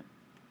commitment.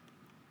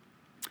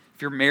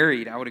 If you're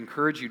married, I would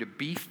encourage you to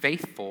be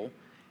faithful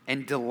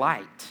and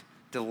delight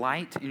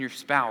in your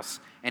spouse,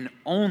 and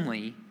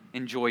only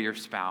enjoy your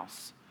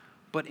spouse,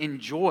 but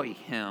enjoy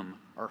him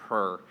or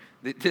her.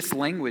 This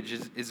language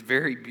is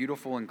very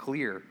beautiful and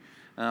clear.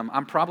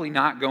 I'm probably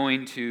not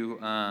going to,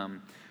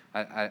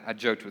 I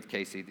joked with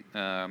Casey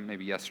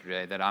maybe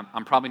yesterday that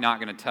I'm probably not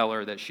going to tell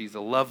her that she's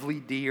a lovely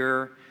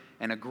deer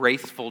and a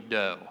graceful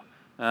doe.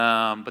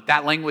 But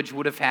that language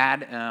would have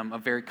had a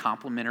very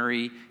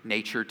complimentary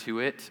nature to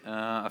it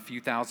a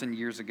few thousand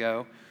years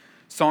ago.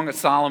 Song of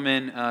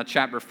Solomon,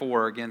 chapter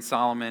 4, again,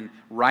 Solomon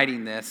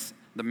writing this,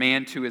 the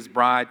man to his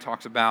bride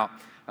talks about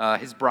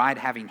his bride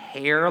having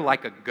hair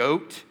like a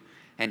goat,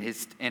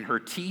 and her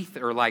teeth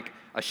are like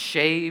a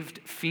shaved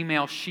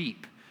female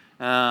sheep.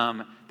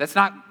 That's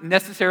not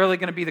necessarily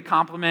going to be the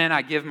compliment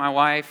I give my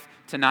wife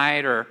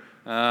tonight or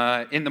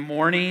in the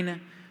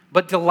morning,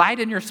 but delight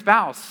in your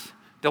spouse.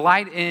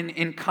 Delight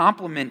in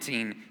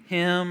complimenting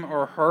him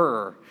or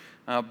her.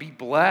 Be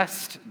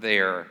blessed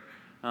there.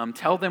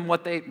 Tell them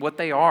what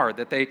they are,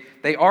 that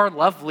they are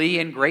lovely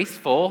and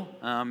graceful,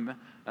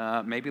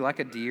 maybe like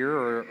a deer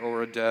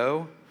or a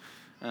doe.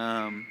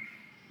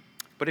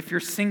 But if you're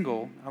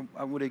single,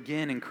 I would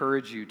again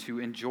encourage you to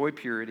enjoy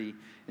purity,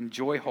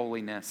 enjoy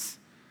holiness.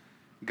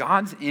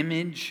 God's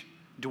image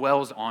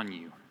dwells on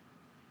you.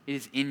 It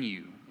is in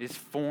you. It is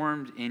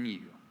formed in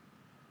you.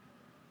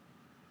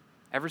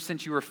 Ever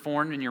since you were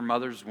formed in your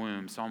mother's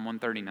womb, Psalm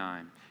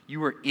 139, you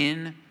were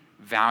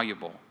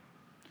invaluable.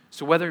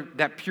 So whether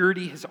that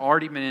purity has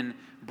already been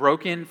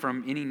broken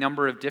from any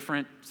number of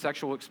different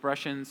sexual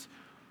expressions,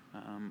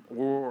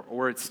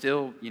 or it's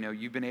still,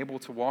 you've been able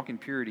to walk in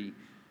purity,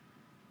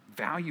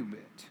 value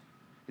it.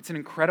 It's an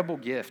incredible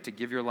gift to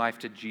give your life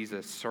to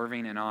Jesus,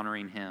 serving and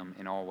honoring Him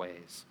in all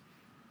ways.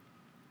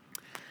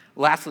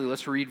 Lastly,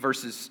 let's read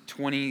verses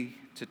 20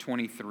 to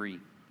 23.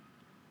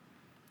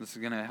 This is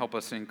going to help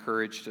us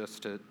encourage us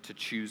to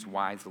choose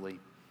wisely.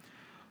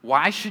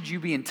 Why should you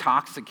be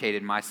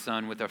intoxicated, my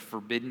son, with a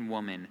forbidden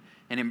woman,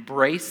 and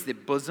embrace the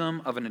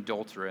bosom of an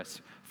adulteress?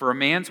 For a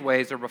man's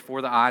ways are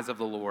before the eyes of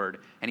the Lord,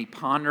 and he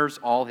ponders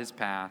all his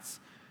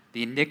paths.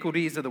 The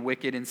iniquities of the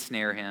wicked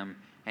ensnare him,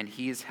 and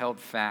he is held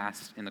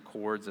fast in the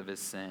cords of his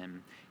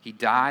sin. He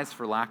dies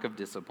for lack of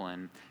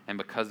discipline, and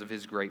because of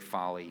his great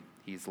folly,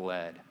 he's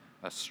led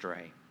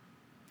astray.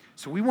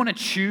 So we want to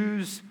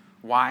choose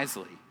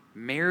wisely,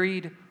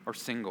 married or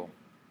single.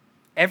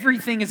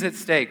 Everything is at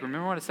stake.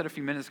 Remember what I said a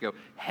few minutes ago?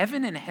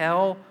 Heaven and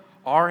hell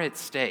are at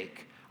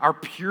stake. Our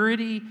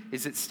purity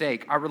is at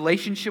stake. Our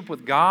relationship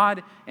with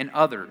God and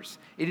others.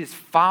 It is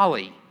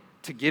folly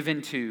to give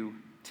into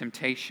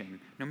temptation.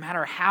 No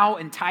matter how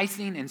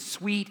enticing and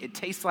sweet, it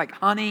tastes like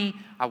honey,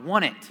 I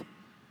want it.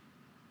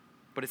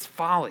 But it's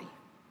folly.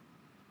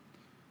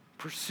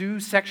 Pursue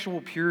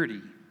sexual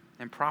purity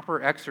and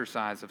proper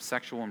exercise of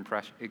sexual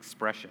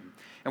expression.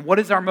 And what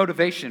is our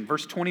motivation?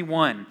 Verse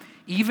 21,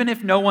 even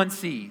if no one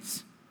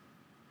sees,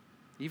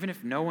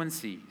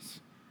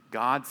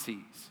 God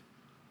sees.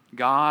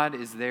 God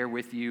is there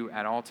with you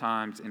at all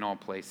times, in all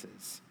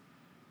places.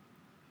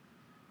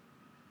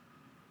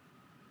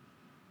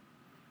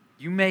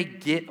 You may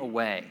get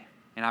away,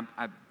 and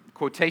I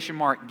quotation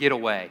mark, get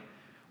away,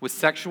 with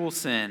sexual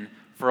sin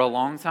for a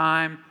long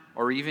time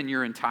or even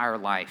your entire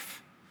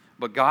life.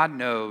 But God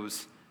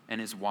knows and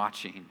is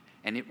watching,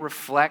 and it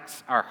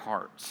reflects our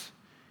hearts.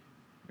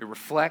 It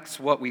reflects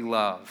what we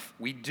love.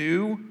 We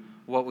do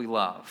what we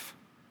love.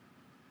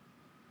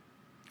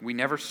 We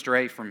never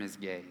stray from His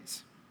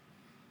gaze.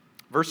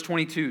 Verse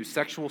 22,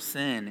 sexual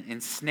sin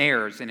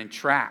ensnares and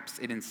entraps,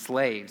 it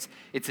enslaves,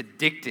 it's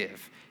addictive.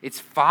 It's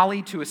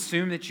folly to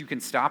assume that you can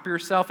stop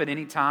yourself at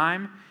any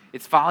time.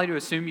 It's folly to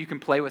assume you can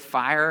play with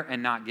fire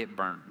and not get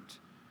burned.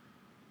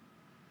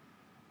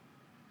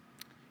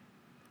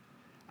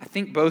 I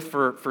think both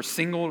for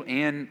single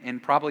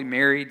and probably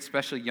married,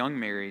 especially young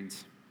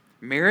marrieds,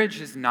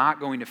 marriage is not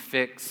going to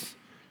fix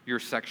your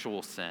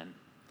sexual sin.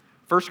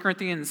 1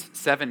 Corinthians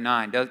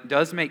 7:9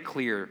 does make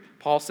clear,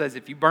 Paul says,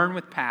 if you burn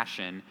with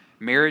passion,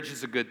 marriage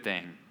is a good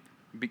thing.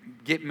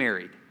 Get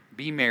married.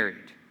 Be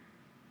married.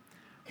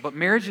 But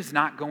marriage is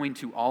not going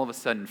to all of a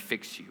sudden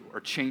fix you or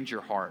change your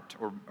heart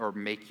or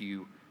make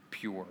you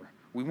pure.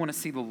 We want to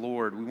see the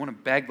Lord. We want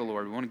to beg the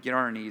Lord. We want to get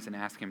on our knees and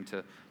ask Him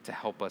to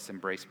help us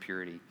embrace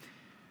purity.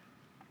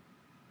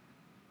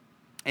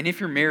 And if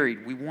you're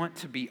married, we want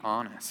to be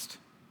honest.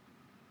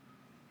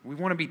 We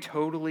want to be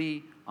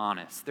totally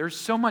honest. There's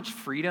so much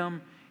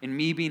freedom in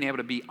me being able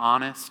to be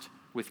honest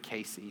with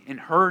Casey and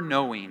her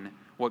knowing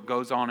what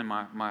goes on in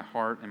my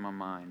heart and my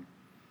mind.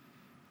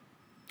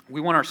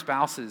 We want our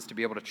spouses to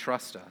be able to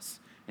trust us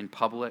in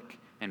public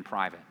and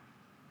private.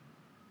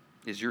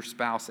 Is your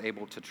spouse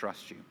able to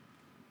trust you?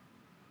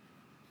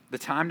 The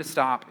time to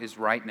stop is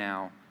right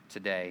now,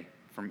 today,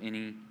 from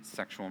any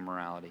sexual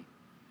immorality.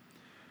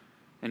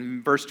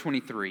 In verse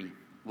 23,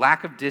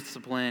 lack of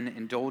discipline,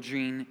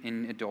 indulging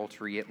in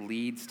adultery, it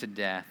leads to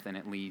death and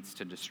it leads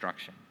to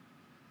destruction.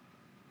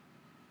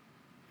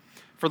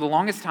 For the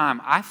longest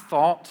time, I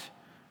thought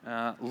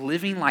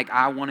living like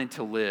I wanted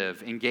to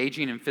live,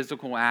 engaging in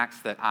physical acts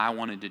that I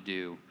wanted to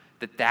do,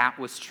 that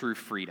was true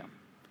freedom.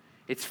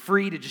 It's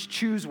free to just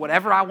choose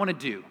whatever I want to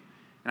do.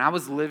 And I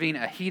was living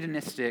a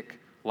hedonistic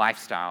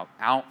lifestyle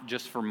out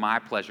just for my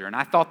pleasure. And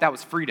I thought that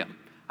was freedom.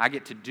 I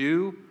get to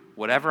do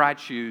whatever I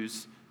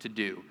choose to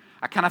do.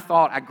 I kind of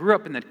thought, I grew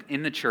up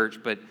in the church,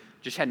 but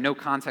just had no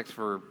context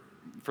for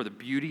the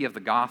beauty of the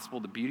gospel,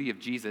 the beauty of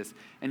Jesus,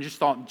 and just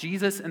thought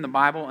Jesus and the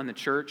Bible and the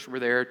church were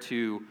there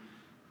to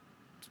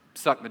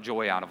suck the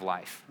joy out of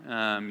life.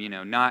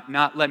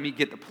 Not let me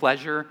get the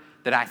pleasure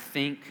that I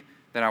think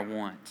that I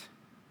want.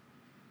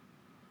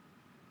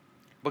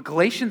 But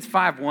Galatians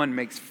 5:1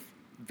 makes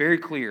very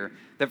clear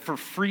that for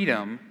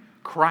freedom,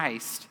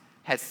 Christ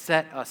has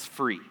set us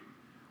free.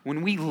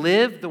 When we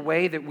live the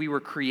way that we were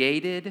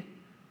created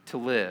to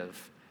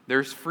live,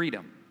 there's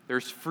freedom.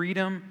 There's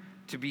freedom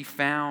to be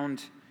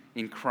found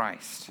in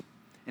Christ.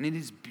 And it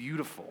is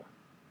beautiful.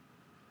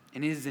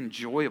 And it is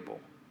enjoyable.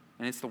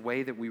 And it's the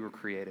way that we were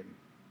created.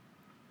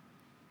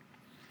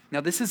 Now,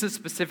 this is a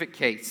specific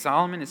case.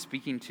 Solomon is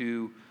speaking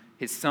to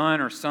his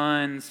son or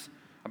sons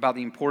about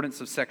the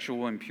importance of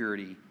sexual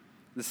impurity,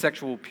 the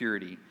sexual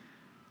purity.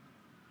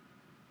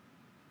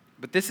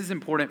 But this is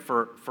important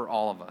for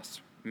all of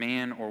us,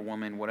 man or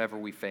woman, whatever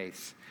we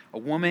face. A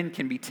woman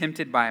can be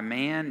tempted by a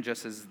man,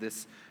 just as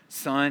this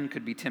son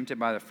could be tempted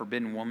by the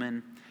forbidden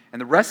woman. And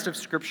the rest of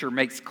Scripture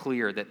makes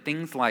clear that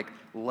things like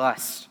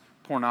lust,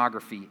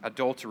 pornography,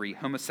 adultery,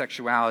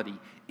 homosexuality,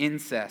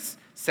 incest,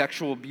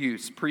 sexual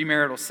abuse,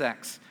 premarital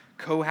sex,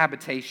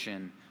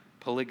 cohabitation,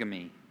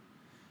 polygamy,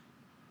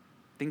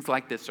 things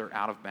like this are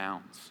out of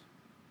bounds.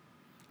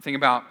 Think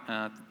about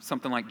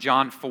something like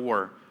John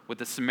 4 with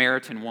the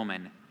Samaritan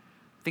woman.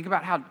 Think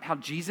about how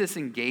Jesus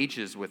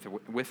engages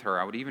with her.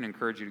 I would even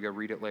encourage you to go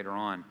read it later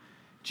on.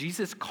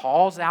 Jesus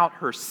calls out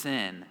her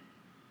sin,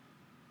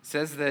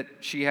 says that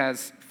she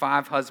has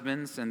 5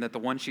 husbands and that the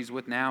one she's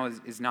with now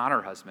is not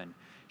her husband.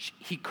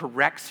 He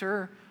corrects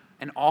her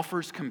and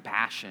offers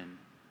compassion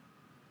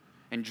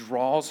and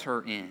draws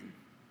her in.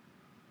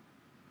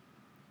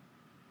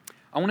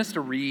 I want us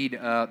to read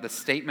the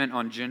statement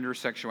on gender,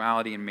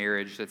 sexuality, and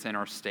marriage that's in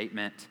our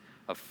statement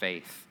of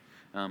faith.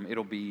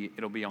 It'll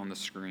be on the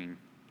screen.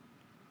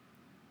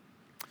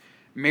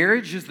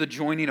 Marriage is the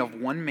joining of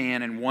one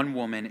man and one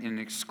woman in an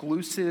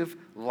exclusive,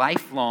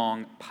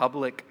 lifelong,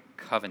 public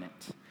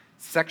covenant.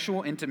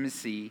 Sexual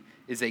intimacy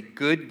is a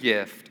good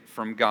gift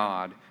from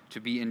God to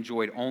be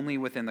enjoyed only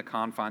within the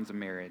confines of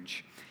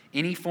marriage.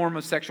 Any form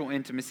of sexual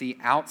intimacy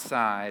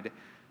outside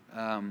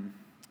the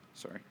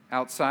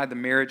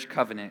marriage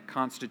covenant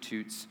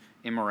constitutes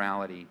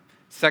immorality.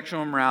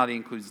 Sexual immorality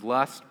includes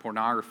lust,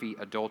 pornography,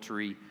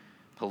 adultery,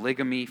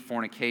 polygamy,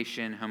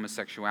 fornication,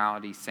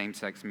 homosexuality,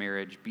 same-sex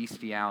marriage,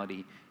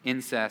 bestiality,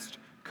 incest,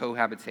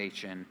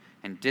 cohabitation,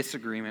 and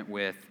disagreement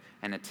with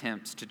and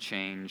attempts to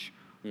change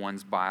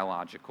one's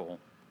biological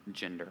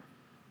gender.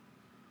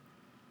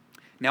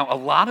 Now, a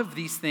lot of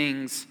these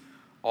things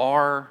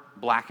are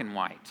black and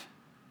white.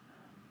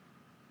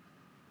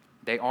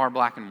 They are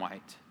black and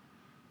white.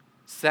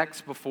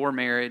 Sex before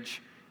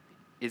marriage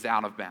is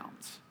out of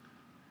bounds.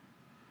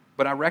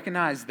 But I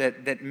recognize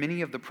that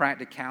many of the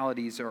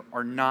practicalities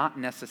are not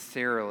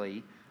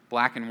necessarily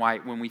black and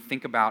white when we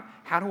think about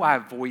how do I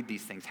avoid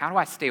these things? How do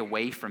I stay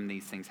away from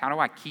these things? How do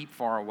I keep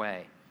far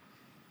away?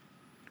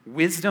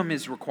 Wisdom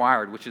is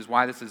required, which is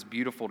why this is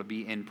beautiful to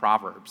be in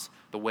Proverbs.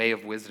 The way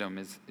of wisdom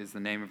is the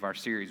name of our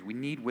series. We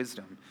need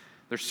wisdom.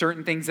 There's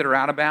certain things that are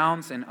out of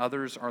bounds and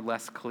others are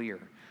less clear.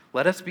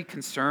 Let us be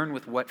concerned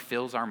with what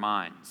fills our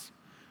minds.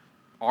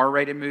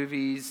 R-rated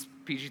movies,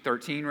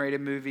 PG-13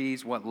 rated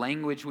movies, what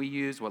language we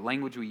use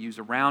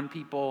around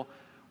people.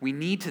 We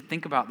need to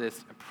think about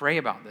this and pray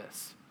about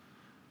this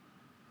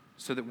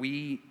so that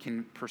we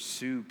can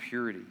pursue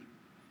purity.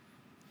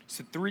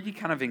 So 3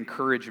 kind of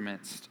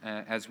encouragements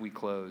as we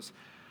close.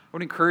 I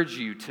would encourage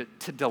you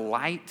to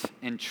delight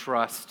and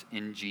trust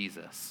in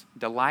Jesus.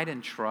 Delight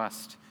and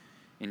trust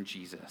in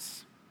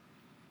Jesus.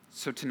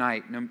 So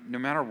tonight, no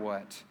matter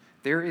what,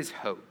 there is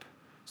hope.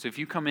 So if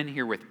you come in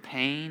here with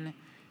pain,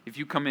 if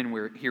you come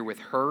in here with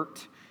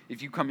hurt,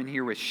 if you come in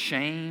here with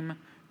shame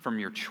from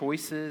your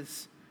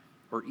choices,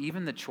 or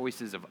even the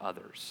choices of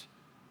others,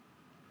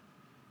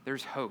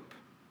 there's hope.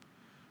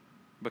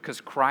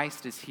 Because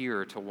Christ is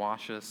here to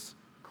wash us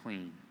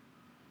clean.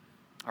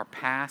 Our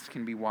past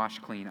can be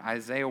washed clean.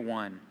 Isaiah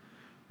 1,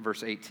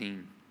 verse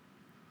 18.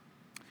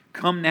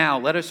 Come now,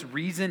 let us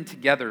reason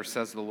together,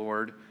 says the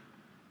Lord.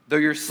 Though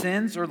your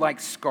sins are like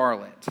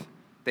scarlet,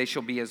 they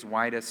shall be as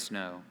white as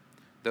snow.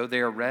 Though they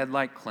are red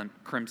like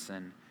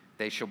crimson,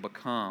 they shall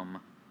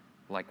become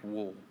like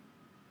wool.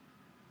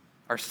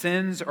 Our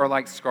sins are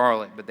like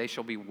scarlet, but they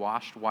shall be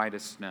washed white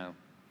as snow.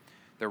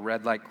 They're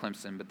red like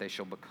crimson, but they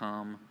shall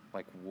become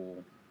like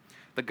wool.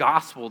 The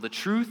gospel, the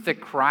truth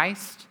that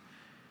Christ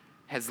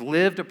has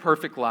lived a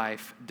perfect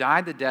life,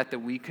 died the death that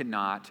we could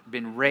not,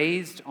 been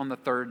raised on the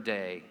third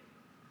day.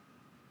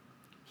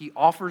 He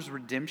offers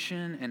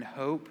redemption and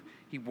hope.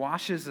 He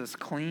washes us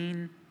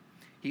clean.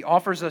 He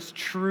offers us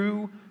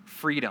true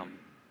freedom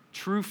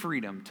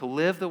to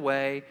live the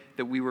way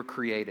that we were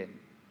created.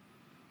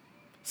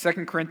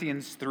 2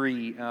 Corinthians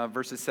 3,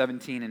 verses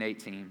 17 and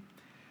 18.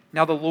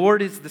 Now the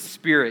Lord is the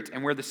Spirit,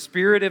 and where the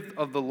Spirit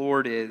of the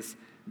Lord is,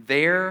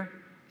 there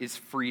is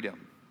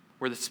freedom.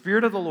 Where the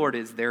Spirit of the Lord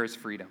is, there is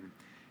freedom.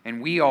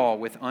 And we all,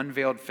 with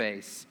unveiled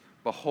face,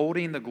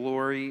 beholding the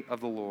glory of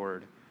the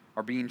Lord,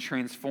 are being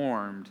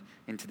transformed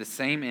into the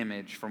same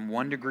image from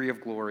one degree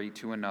of glory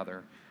to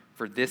another.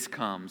 For this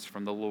comes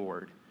from the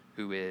Lord,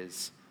 who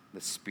is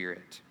the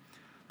Spirit.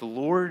 The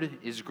Lord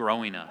is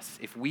growing us.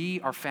 If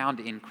we are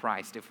found in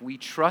Christ, if we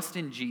trust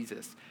in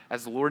Jesus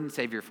as the Lord and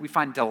Savior, if we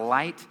find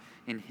delight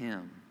in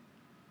Him,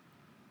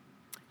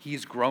 He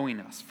is growing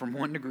us from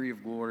one degree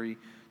of glory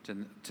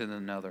to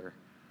another.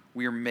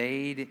 We are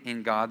made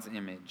in God's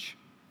image.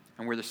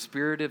 And where the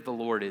Spirit of the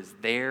Lord is,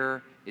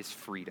 there is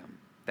freedom.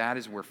 That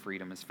is where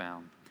freedom is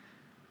found.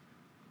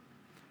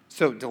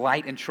 So,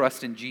 delight and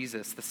trust in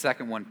Jesus. The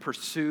second one,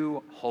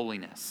 pursue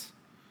holiness.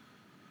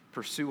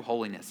 Pursue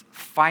holiness.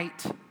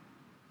 Fight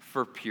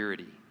for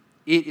purity.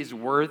 It is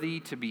worthy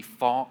to be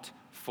fought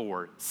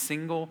for.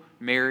 Single,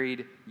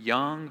 married,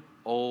 young,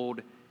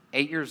 old,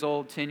 8 years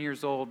old, 10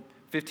 years old,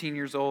 15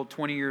 years old,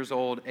 20 years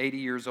old, 80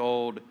 years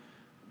old,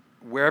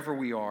 wherever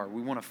we are,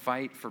 we want to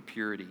fight for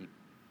purity.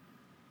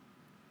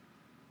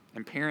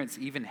 And parents,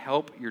 even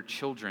help your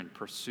children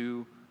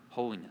pursue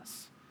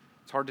holiness.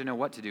 It's hard to know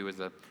what to do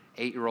as a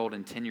 8-year-old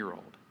and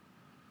 10-year-old.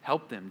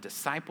 Help them,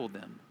 disciple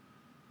them,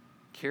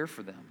 care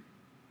for them.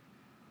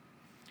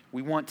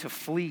 We want to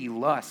flee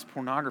lust,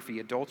 pornography,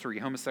 adultery,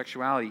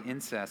 homosexuality,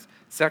 incest,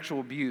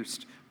 sexual abuse,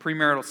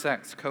 premarital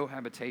sex,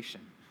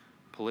 cohabitation,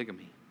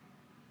 polygamy.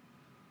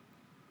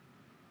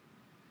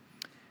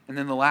 And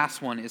then the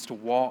last one is to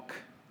walk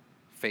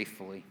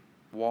faithfully.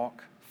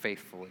 Walk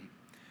faithfully.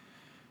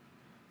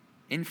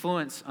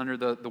 Influence under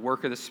the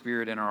work of the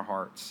Spirit in our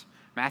hearts.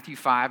 Matthew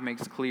 5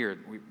 makes clear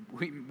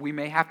we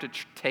may have to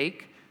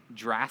take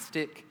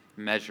drastic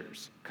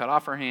measures. Cut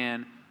off our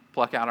hand,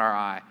 pluck out our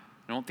eye.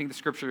 I don't think the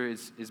Scripture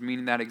is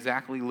meaning that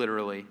exactly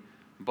literally,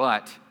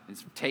 but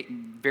it's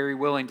very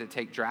willing to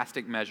take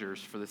drastic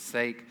measures for the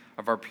sake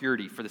of our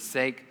purity, for the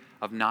sake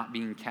of not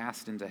being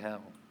cast into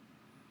hell.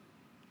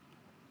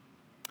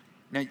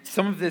 Now,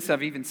 some of this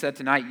I've even said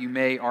tonight you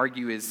may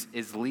argue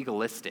is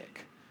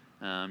legalistic.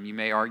 You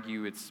may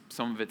argue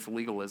some of it's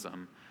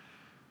legalism.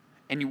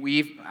 And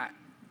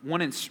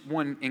one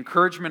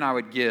encouragement I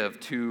would give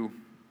to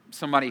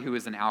somebody who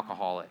is an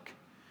alcoholic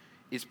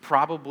is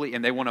probably,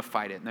 and they want to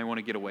fight it and they want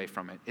to get away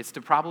from it, is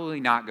to probably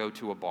not go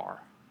to a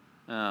bar.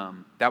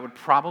 That would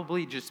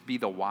probably just be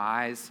the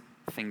wise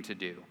thing to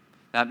do.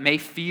 That may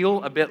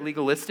feel a bit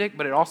legalistic,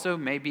 but it also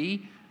may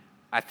be,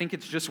 I think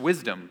it's just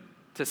wisdom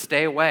to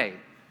stay away.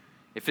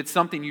 If it's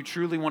something you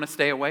truly want to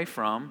stay away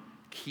from,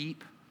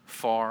 keep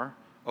far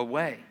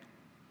away.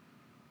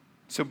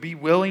 So be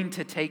willing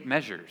to take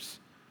measures.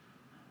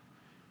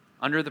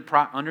 Under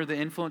the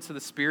influence of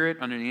the Spirit,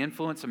 under the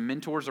influence of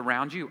mentors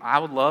around you, I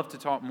would love to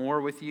talk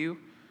more with you,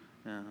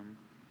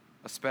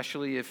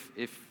 especially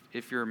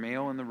if you're a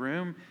male in the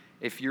room.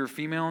 If you're a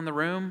female in the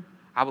room,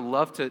 I would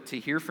love to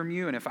hear from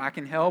you, and if I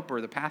can help,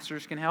 or the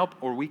pastors can help,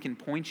 or we can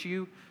point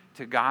you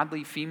to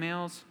godly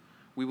females,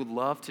 we would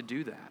love to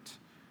do that.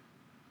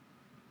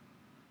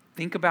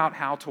 Think about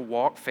how to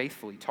walk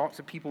faithfully. Talk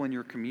to people in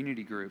your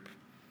community group.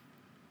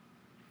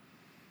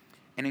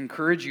 And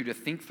encourage you to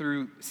think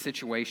through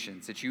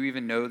situations that you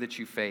even know that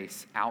you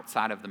face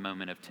outside of the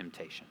moment of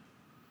temptation.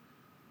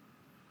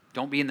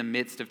 Don't be in the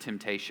midst of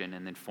temptation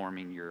and then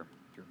forming your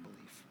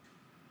belief.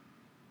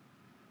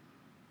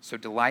 So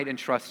delight and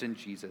trust in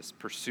Jesus.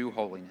 Pursue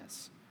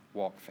holiness.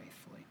 Walk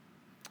faithfully.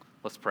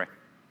 Let's pray.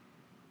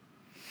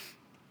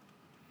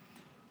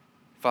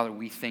 Father,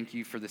 we thank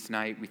you for this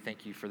night. We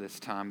thank you for this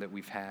time that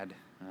we've had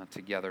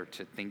together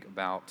to think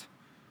about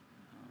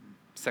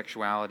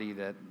sexuality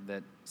that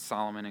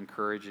Solomon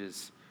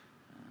encourages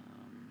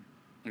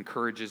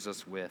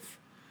us with.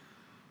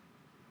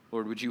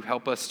 Lord, would you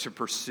help us to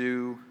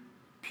pursue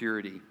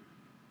purity?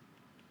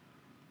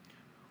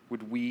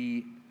 would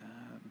we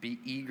be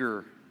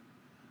eager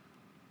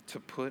to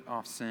put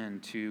off sin,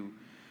 to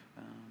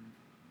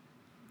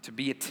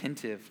be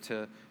attentive,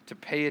 to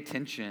pay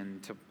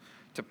attention,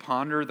 to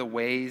ponder the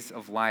ways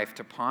of life,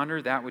 to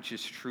ponder that which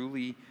is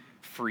truly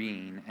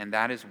freeing, and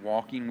that is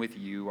walking with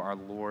you, our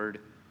Lord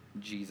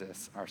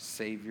Jesus, our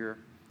Savior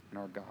and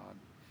our God.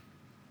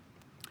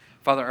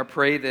 Father, I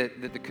pray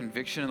that the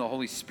conviction of the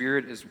Holy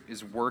Spirit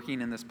is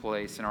working in this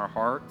place, in our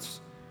hearts,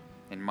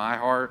 in my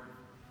heart,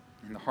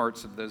 in the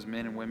hearts of those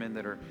men and women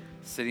that are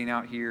sitting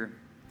out here.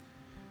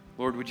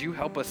 Lord, would you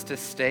help us to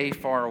stay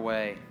far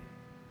away?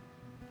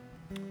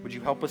 Would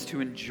you help us to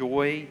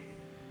enjoy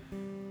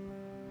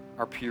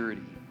our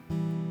purity?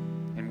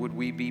 And would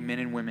we be men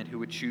and women who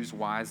would choose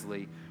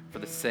wisely for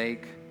the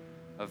sake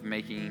of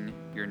making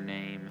your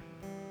name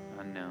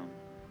unknown?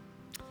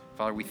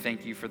 Father, we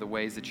thank you for the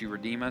ways that you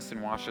redeem us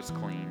and wash us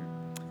clean.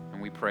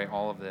 And we pray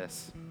all of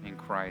this in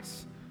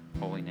Christ's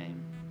holy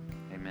name.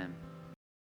 Amen.